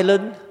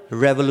violent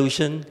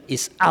revolution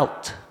is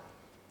out.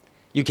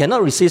 You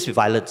cannot resist with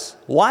violence.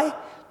 Why?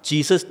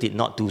 Jesus did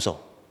not do so.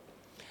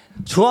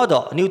 Throughout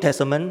the New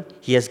Testament,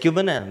 He has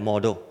given a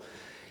model.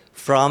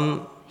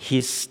 From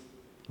His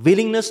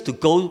willingness to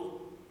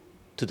go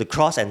to the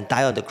cross and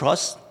die on the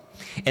cross,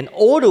 and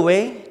all the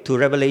way to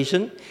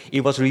Revelation,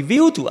 it was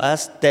revealed to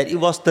us that it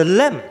was the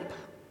Lamb.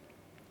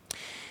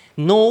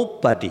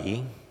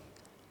 Nobody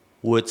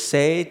would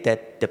say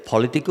that the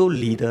political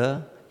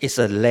leader is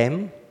a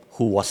lamb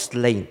who was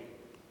slain.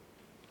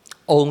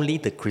 Only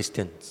the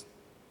Christians.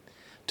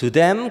 To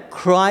them,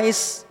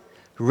 Christ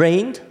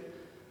reigned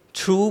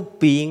through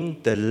being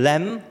the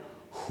Lamb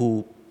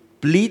who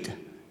bled,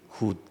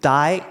 who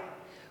died,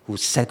 who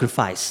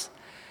sacrificed.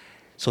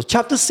 So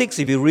chapter 6,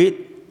 if you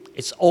read,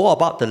 it's all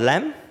about the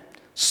Lamb,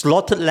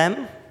 slaughtered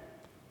Lamb,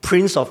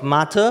 Prince of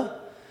Martyr.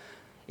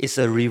 It's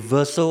a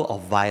reversal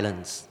of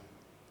violence.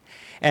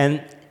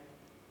 And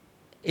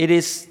it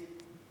is,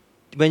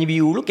 when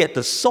you look at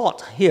the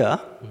sword here,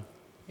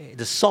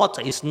 the sword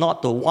is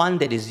not the one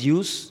that is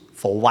used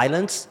for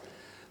violence,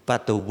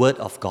 but the Word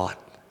of God.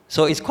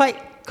 So it's quite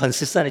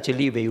consistent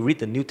actually when you read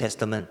the New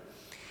Testament.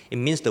 It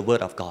means the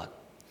Word of God.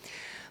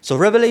 So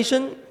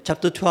Revelation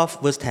chapter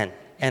 12, verse 10.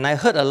 "And I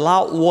heard a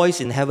loud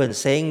voice in heaven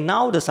saying,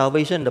 Now the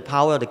salvation, the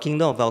power of the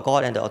kingdom of our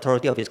God and the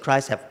authority of His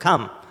Christ have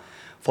come.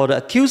 For the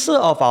accuser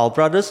of our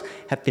brothers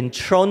have been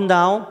thrown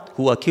down,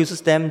 who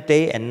accuses them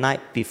day and night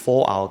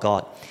before our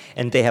God.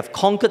 And they have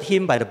conquered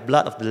him by the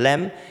blood of the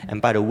Lamb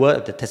and by the word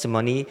of the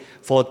testimony,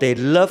 for they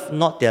love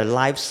not their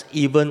lives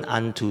even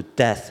unto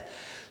death."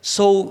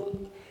 So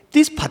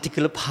this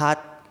particular part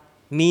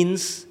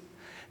means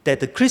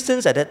that the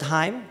Christians at that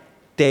time,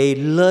 they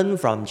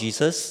learned from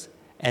Jesus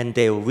and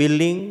they were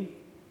willing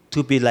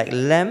to be like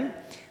lamb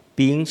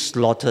being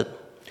slaughtered.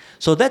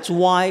 So that's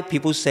why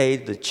people say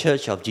the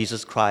Church of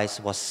Jesus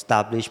Christ was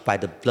established by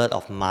the blood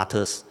of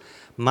martyrs.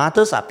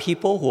 Martyrs are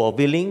people who are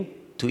willing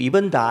to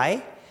even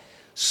die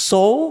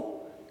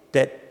so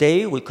that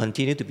they will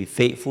continue to be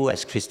faithful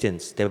as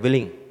Christians. They're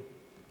willing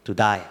to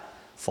die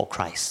for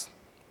Christ.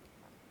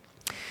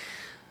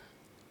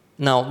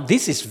 Now,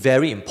 this is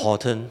very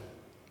important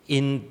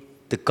in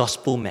the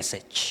gospel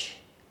message.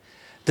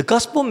 The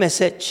gospel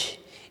message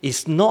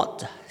is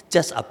not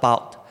just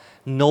about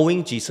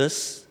knowing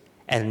Jesus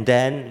and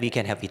then we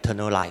can have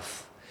eternal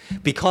life.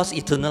 Because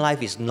eternal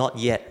life is not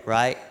yet,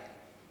 right?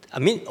 I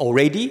mean,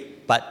 already,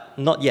 but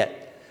not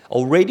yet.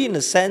 already in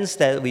the sense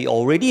that we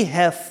already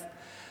have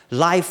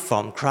life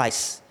from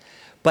Christ.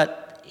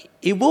 But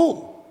it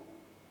will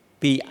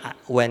be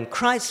when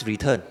Christ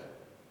returns,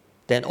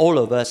 then all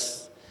of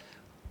us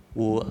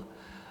will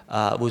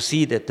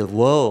see that the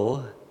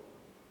world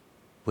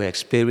will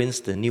experience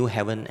the new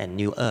heaven and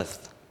new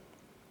earth.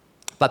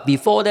 But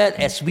before that,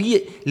 as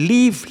we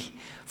live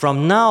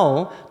from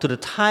now to the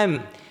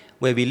time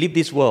where we leave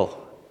this world,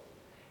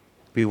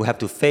 we will have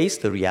to face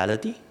the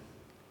reality.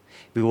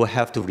 We will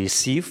have to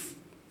receive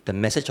the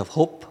message of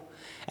hope.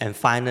 And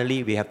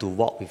finally, we have to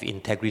walk with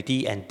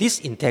integrity. And this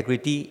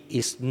integrity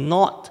is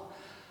not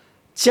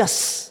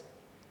just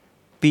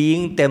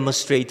being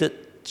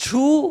demonstrated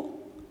through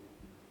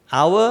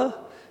our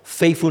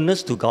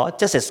faithfulness to God,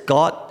 just as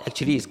God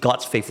actually is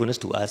God's faithfulness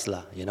to us.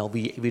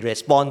 We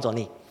respond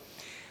only.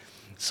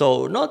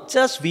 So not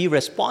just we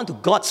respond to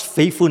God's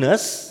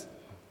faithfulness,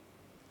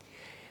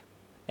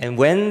 and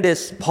when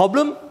there's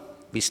problem,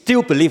 we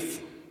still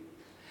believe.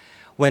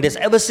 When there's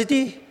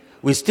adversity,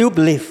 we still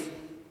believe.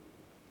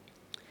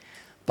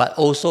 But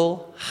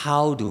also,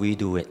 how do we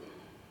do it?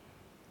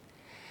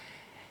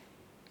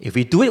 If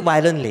we do it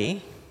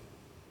violently,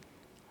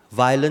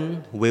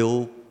 violence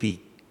will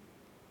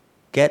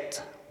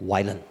get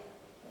violent.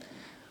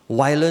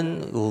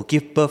 Violence will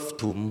give birth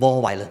to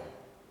more violence.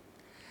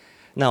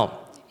 Now,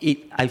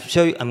 I'm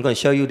going to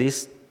show you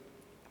this.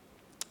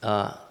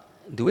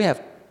 Do we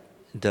have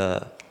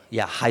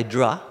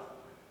Hydra?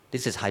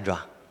 This is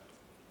Hydra.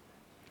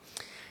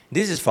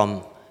 This is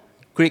from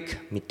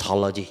Greek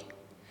mythology.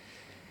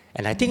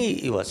 And I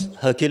think it was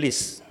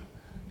Hercules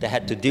that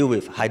had to deal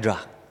with Hydra.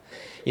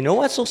 You know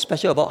what's so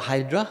special about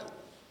Hydra?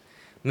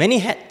 Many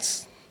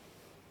heads.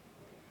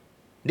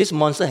 This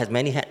monster has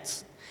many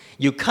heads.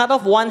 You cut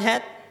off one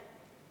head,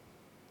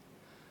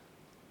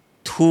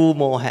 2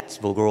 more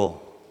heads will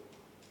grow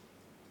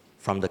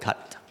from the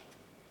cut.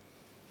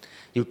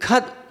 You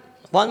cut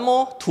 1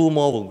 more, 2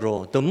 more will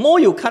grow. The more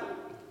you cut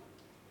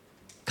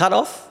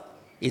off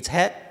its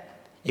head,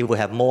 it will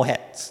have more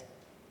heads.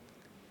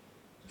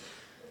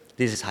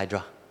 This is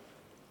Hydra.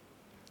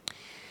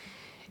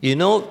 You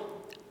know,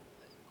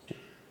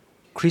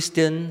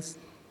 Christians,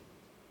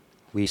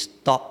 we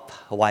stop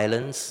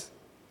violence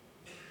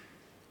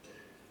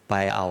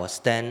by our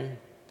stand,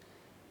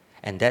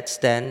 and that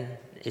stand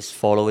is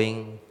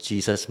following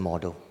Jesus'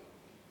 model.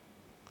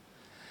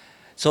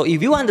 So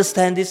if you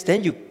understand this,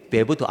 then you'll be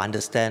able to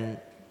understand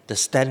the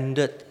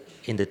standard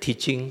in the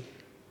teaching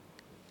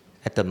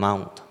at the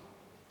Mount,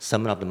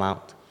 Sermon of the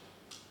Mount,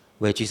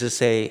 where Jesus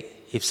said,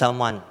 if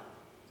someone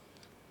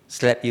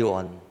slap you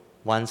on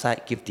one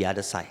side, give the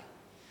other side.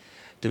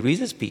 The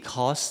reason is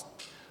because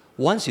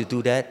once you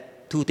do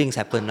that, 2 things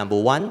happen. Number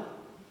 1,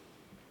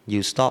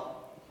 you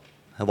stop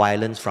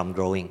violence from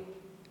growing.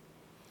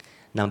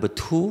 Number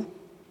 2,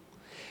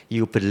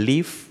 you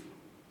believe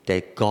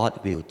that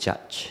God will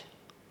judge.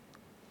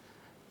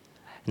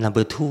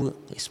 Number 2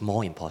 is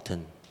more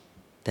important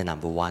than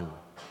number 1.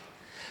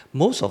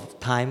 Most of the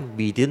time,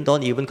 we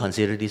don't even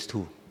consider these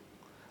 2.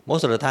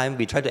 Most of the time,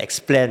 we try to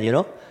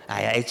explain,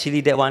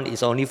 actually that one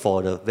is only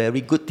for the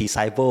very good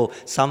disciple.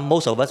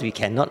 Most of us, we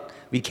cannot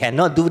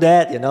do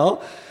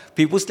that,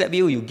 People slap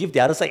you, you give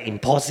the other side,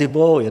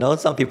 impossible,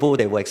 Some people,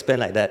 they will explain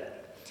like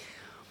that.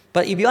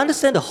 But if you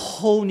understand the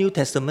whole New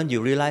Testament,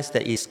 you realize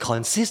that it's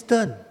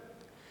consistent.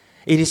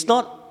 It is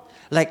not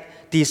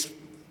like this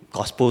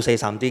Gospel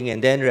says something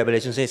and then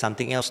Revelation says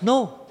something else.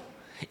 No.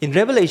 In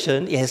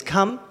Revelation, it's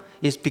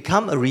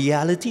become a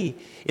reality.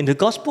 In the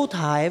Gospel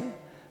time,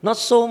 not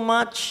so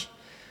much.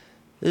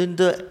 In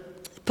the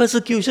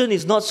persecution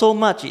is not so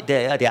much.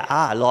 There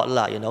are a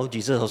lot,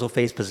 Jesus also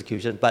faced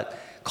persecution. But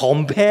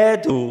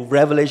compared to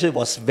Revelation, it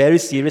was very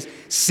serious,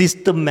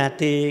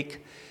 systematic,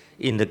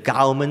 in the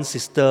government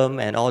system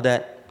and all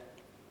that.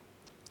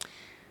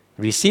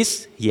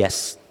 Resist?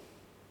 Yes.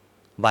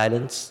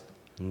 Violence?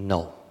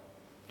 No.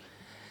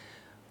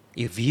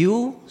 If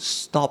you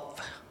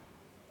stop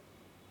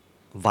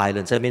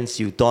violence, that means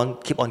you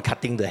don't keep on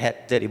cutting the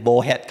head, there is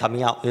more head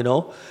coming out,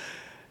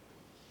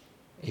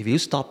 If you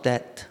stop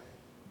that,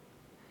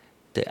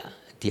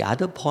 the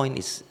other point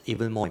is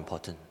even more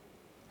important.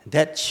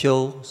 That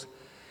shows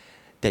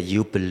that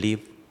you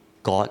believe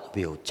God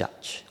will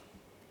judge.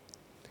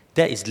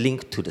 That is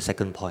linked to the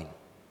second point.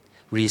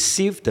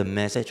 Receive the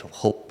message of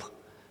hope.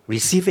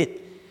 Receive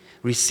it.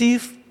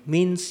 Receive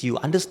means you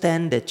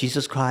understand that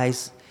Jesus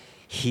Christ,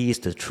 He is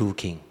the true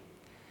King.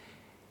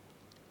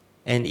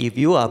 And if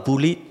you are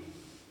bullied,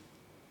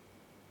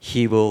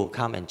 He will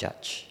come and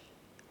judge.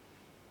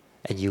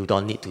 And you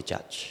don't need to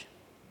judge.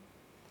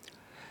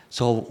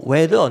 So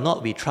whether or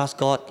not we trust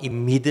God,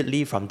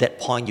 immediately from that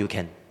point you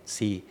can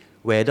see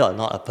whether or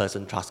not a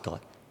person trusts God.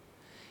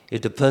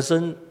 If the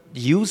person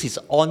uses his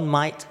own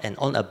might and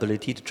own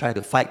ability to try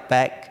to fight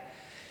back,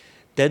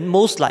 then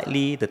most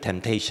likely the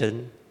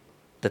temptation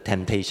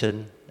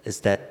is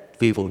that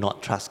we will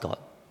not trust God.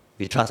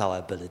 We trust our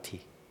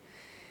ability.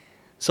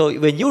 So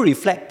when you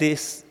reflect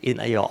this in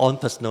your own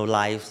personal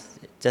life,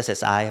 just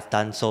as I have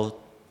done so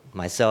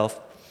myself,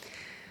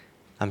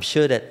 I'm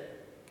sure that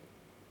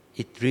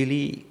it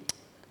really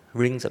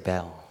rings a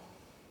bell.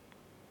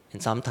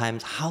 And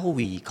sometimes how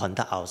we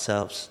conduct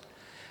ourselves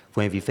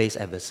when we face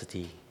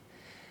adversity,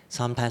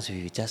 sometimes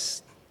we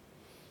just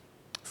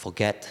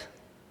forget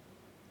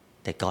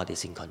that God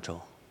is in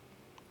control.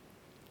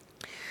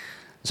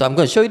 So I'm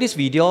going to show you this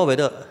video,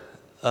 whether,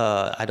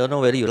 I don't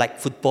know whether you like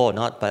football or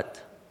not, but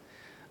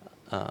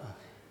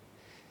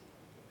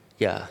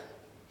yeah,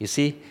 you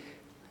see,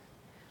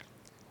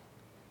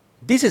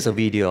 this is a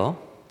video.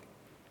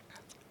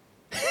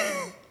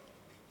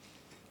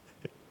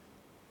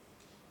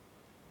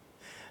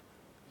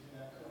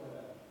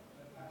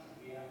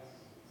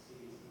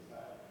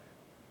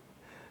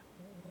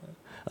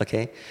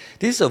 Okay,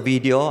 this is a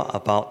video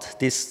about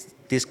this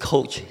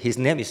coach. His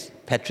name is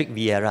Patrick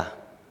Vieira.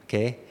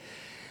 Okay,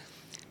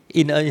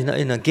 in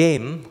a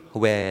game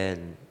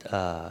when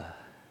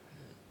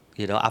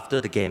after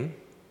the game,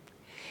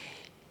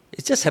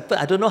 it just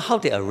happened. I don't know how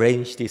they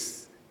arranged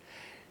this.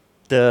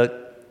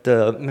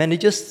 The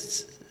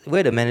managers,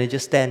 where the manager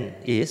stand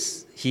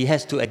is, he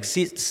has to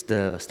exit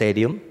the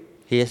stadium.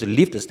 He has to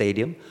leave the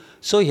stadium.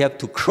 So he has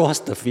to cross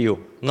the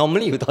field.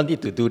 Normally you don't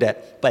need to do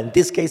that, but in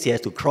this case he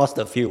has to cross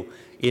the field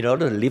in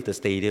order to leave the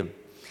stadium.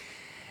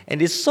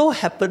 And it so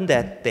happened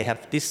that they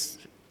have this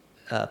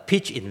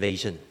pitch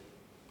invasion.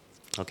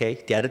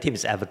 Okay, the other team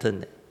is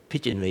Everton.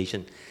 Pitch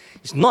invasion.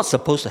 It's not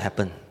supposed to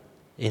happen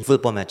in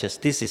football matches.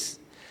 This is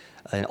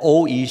an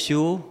old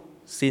issue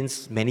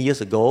since many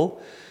years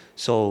ago.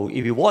 So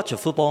if you watch a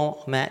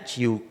football match,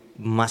 you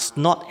must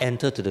not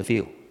enter to the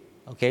field.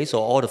 Okay, so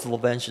all the football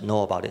fans should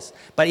know about this.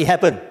 But it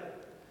happened.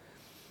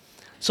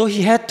 So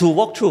he had to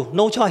walk through,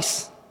 no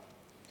choice.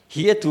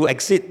 He had to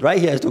exit, right?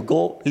 He has to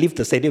go, leave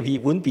the stadium. He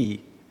wouldn't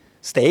be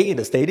staying in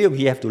the stadium.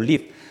 He have to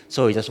leave.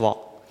 So he just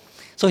walked.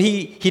 So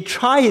he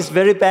tried his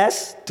very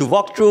best to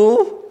walk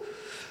through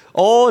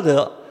all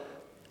the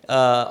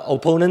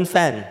opponent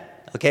fan,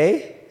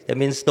 okay? That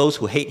means those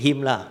who hate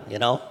him,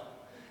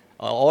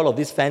 all of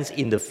these fans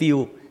in the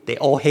field, they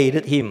all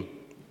hated him.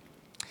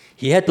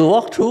 He had to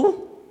walk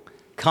through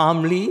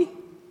calmly.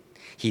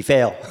 He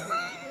fell.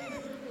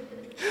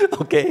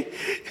 Okay,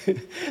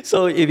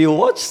 so if you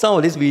watch some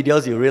of these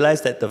videos, you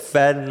realize that the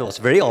fan was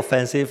very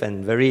offensive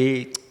and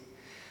very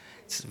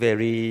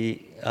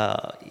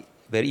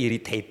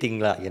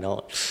irritating,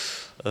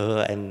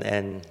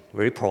 and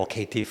very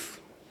provocative.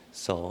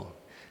 So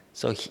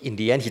in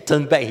the end, he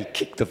turned back, he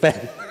kicked the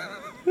fan.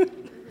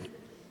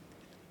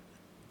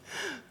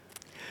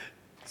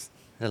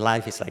 The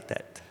life is like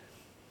that,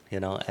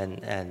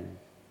 and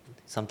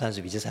sometimes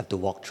we just have to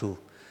walk through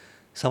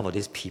some of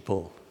these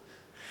people.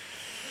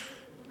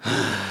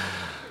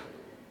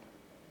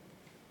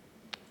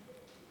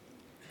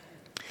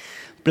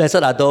 Blessed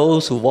are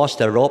those who wash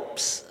their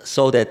robes,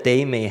 so that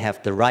they may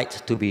have the right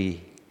to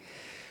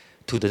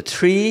the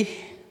tree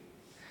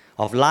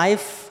of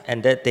life,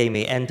 and that they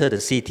may enter the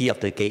city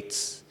of the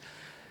gates.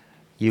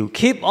 You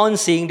keep on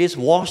seeing this,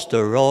 wash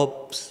the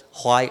robes,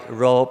 white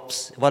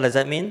robes. What does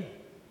that mean?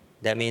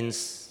 That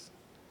means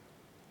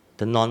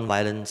the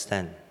non-violent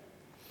stand.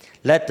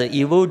 Let the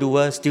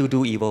evildoer still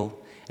do evil,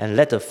 and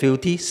let the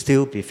filthy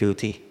still be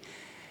filthy,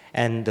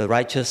 and the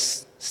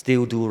righteous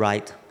still do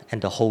right,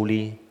 and the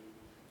holy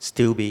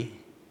still be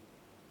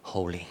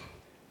holy.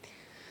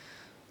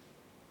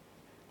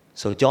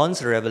 So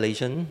John's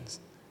revelation,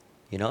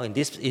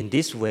 in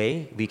this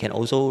way, we can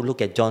also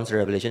look at John's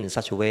revelation in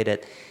such a way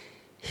that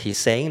he's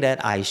saying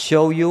that I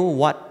show you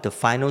what the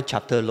final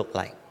chapter look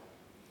like.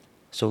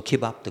 So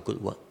keep up the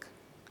good work.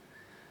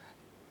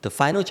 The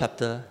final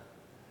chapter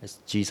is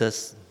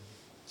Jesus'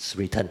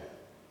 return.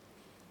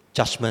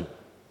 Judgment.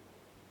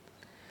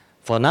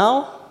 For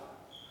now,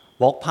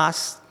 walk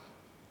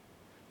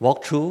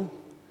through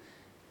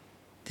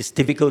these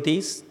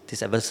difficulties,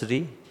 this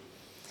adversity.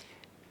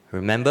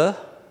 Remember,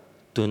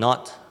 do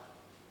not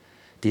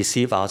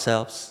deceive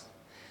ourselves.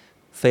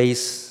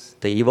 Face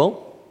the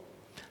evil,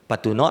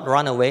 but do not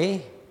run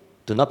away.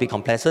 Do not be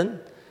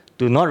complacent.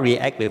 Do not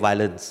react with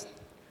violence,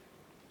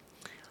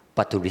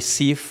 but to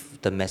receive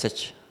the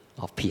message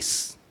of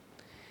peace.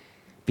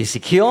 Be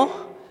secure,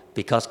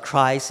 because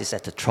Christ is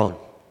at the throne.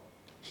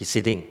 He's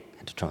sitting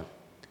at the throne.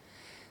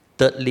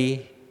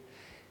 Thirdly,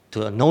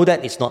 to know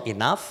that it's not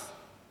enough,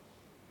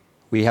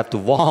 we have to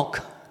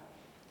walk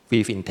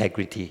with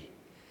integrity.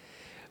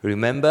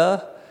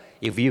 Remember,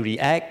 if we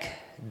react,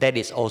 that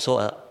is also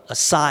a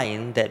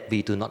sign that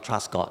we do not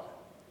trust God.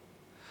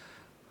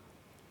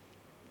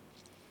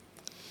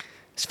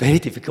 It's very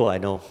difficult, I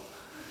know.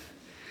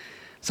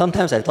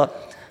 Sometimes I thought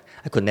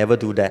I could never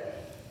do that.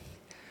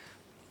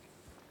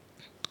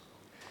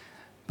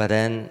 But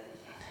then,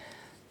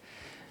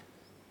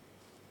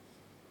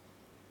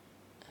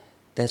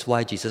 that's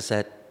why Jesus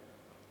said,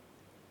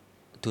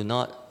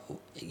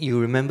 you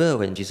remember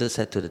when Jesus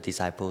said to the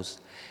disciples,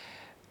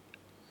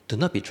 do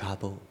not be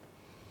troubled.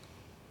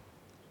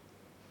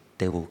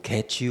 They will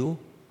catch you.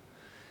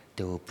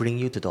 They will bring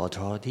you to the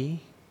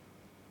authority.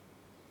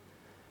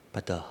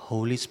 But the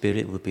Holy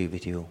Spirit will be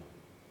with you.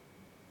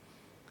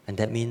 And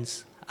that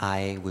means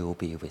I will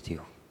be with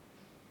you.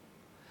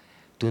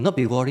 Do not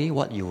be worried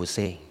what you will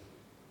say.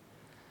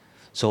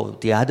 So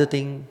the other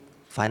thing,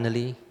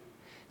 finally,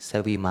 is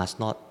that we must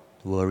not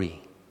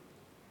worry,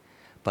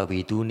 but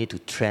we do need to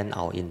train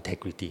our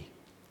integrity.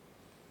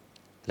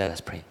 Let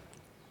us pray.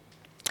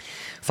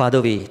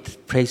 Father, we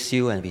praise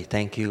you and we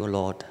thank you,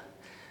 Lord.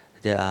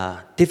 There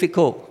are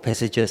difficult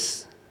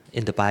passages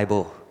in the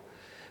Bible,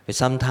 which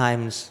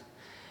sometimes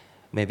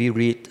when we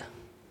read,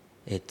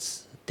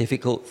 it's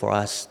difficult for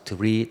us to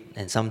read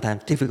and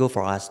sometimes difficult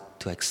for us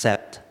to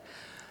accept.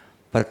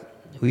 But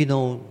we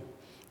know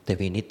that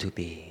we need to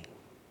be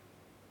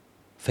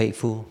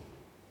faithful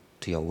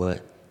to your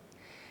word.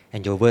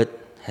 And your word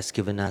has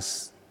given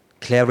us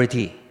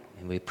clarity.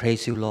 And we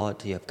praise you,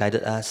 Lord. You have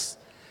guided us.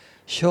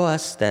 Show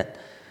us that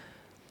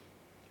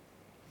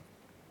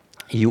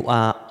you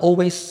are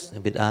always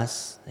with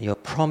us. Your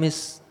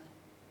promise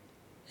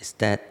is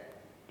that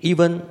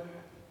even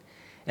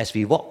as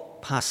we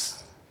walk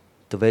past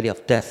the valley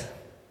of death,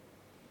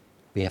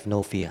 we have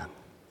no fear.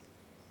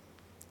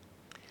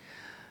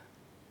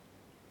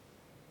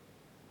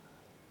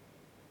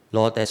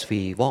 Lord, as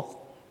we walk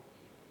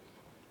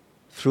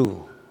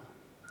through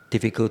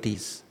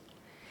difficulties,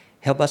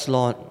 help us,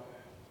 Lord,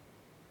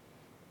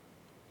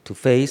 to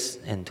face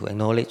and to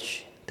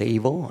acknowledge the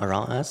evil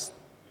around us.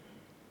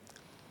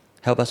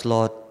 Help us,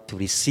 Lord, to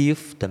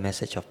receive the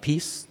message of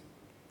peace.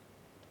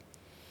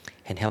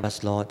 And help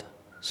us, Lord,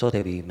 so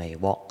that we may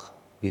walk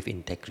with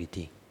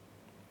integrity.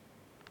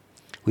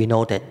 We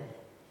know that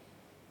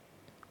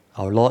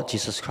our Lord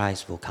Jesus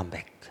Christ will come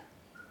back.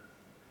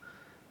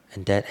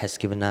 And that has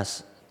given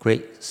us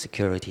great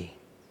security.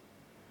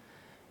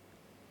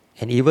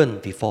 And even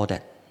before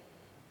that,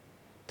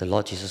 the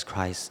Lord Jesus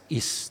Christ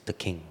is the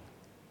King.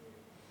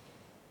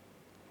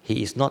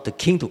 He is not the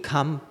King to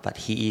come, but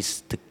He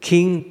is the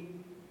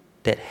King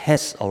that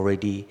has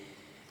already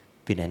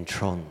been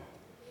enthroned.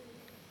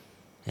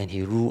 And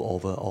He rules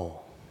over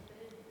all.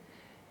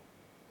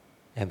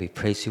 And we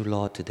praise you,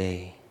 Lord,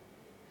 today.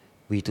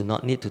 We do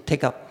not need to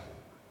take up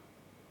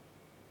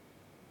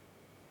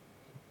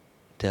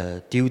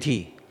the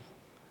duty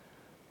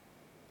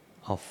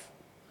of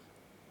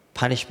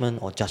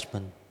punishment or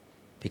judgment,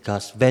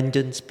 because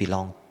vengeance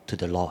belongs to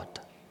the Lord.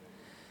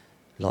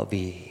 Lord,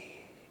 we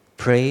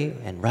pray,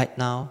 and right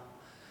now,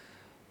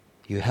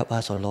 you help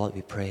us, oh Lord,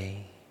 we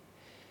pray.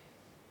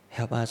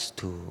 Help us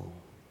to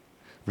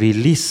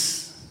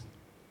release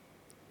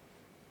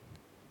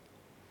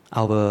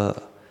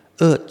our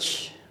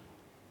urge,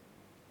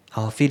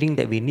 our feeling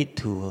that we need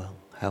to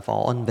have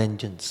our own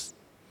vengeance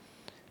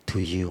to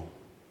you.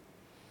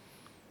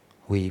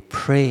 We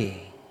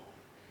pray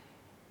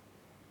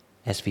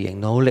as we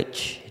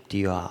acknowledge that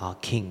you are our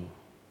King.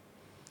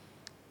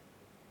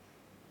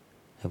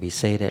 And we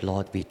say that,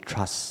 Lord, we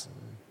trust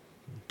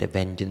that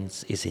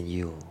vengeance is in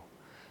you,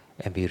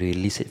 and we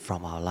release it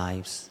from our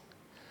lives,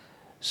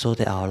 so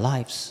that our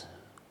lives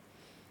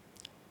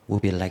will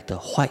be like the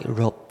white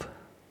robe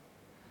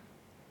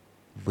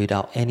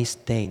without any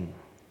stain,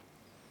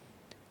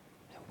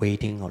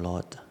 waiting, O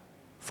Lord,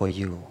 for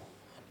you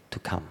to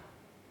come.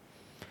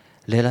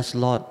 Let us,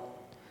 Lord,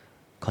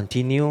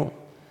 continue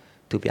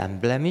to be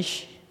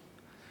unblemished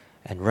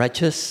and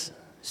righteous,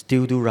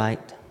 still do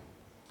right,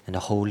 and the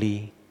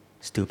holy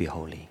still be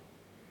holy.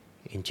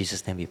 In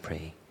Jesus' name we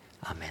pray.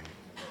 Amen.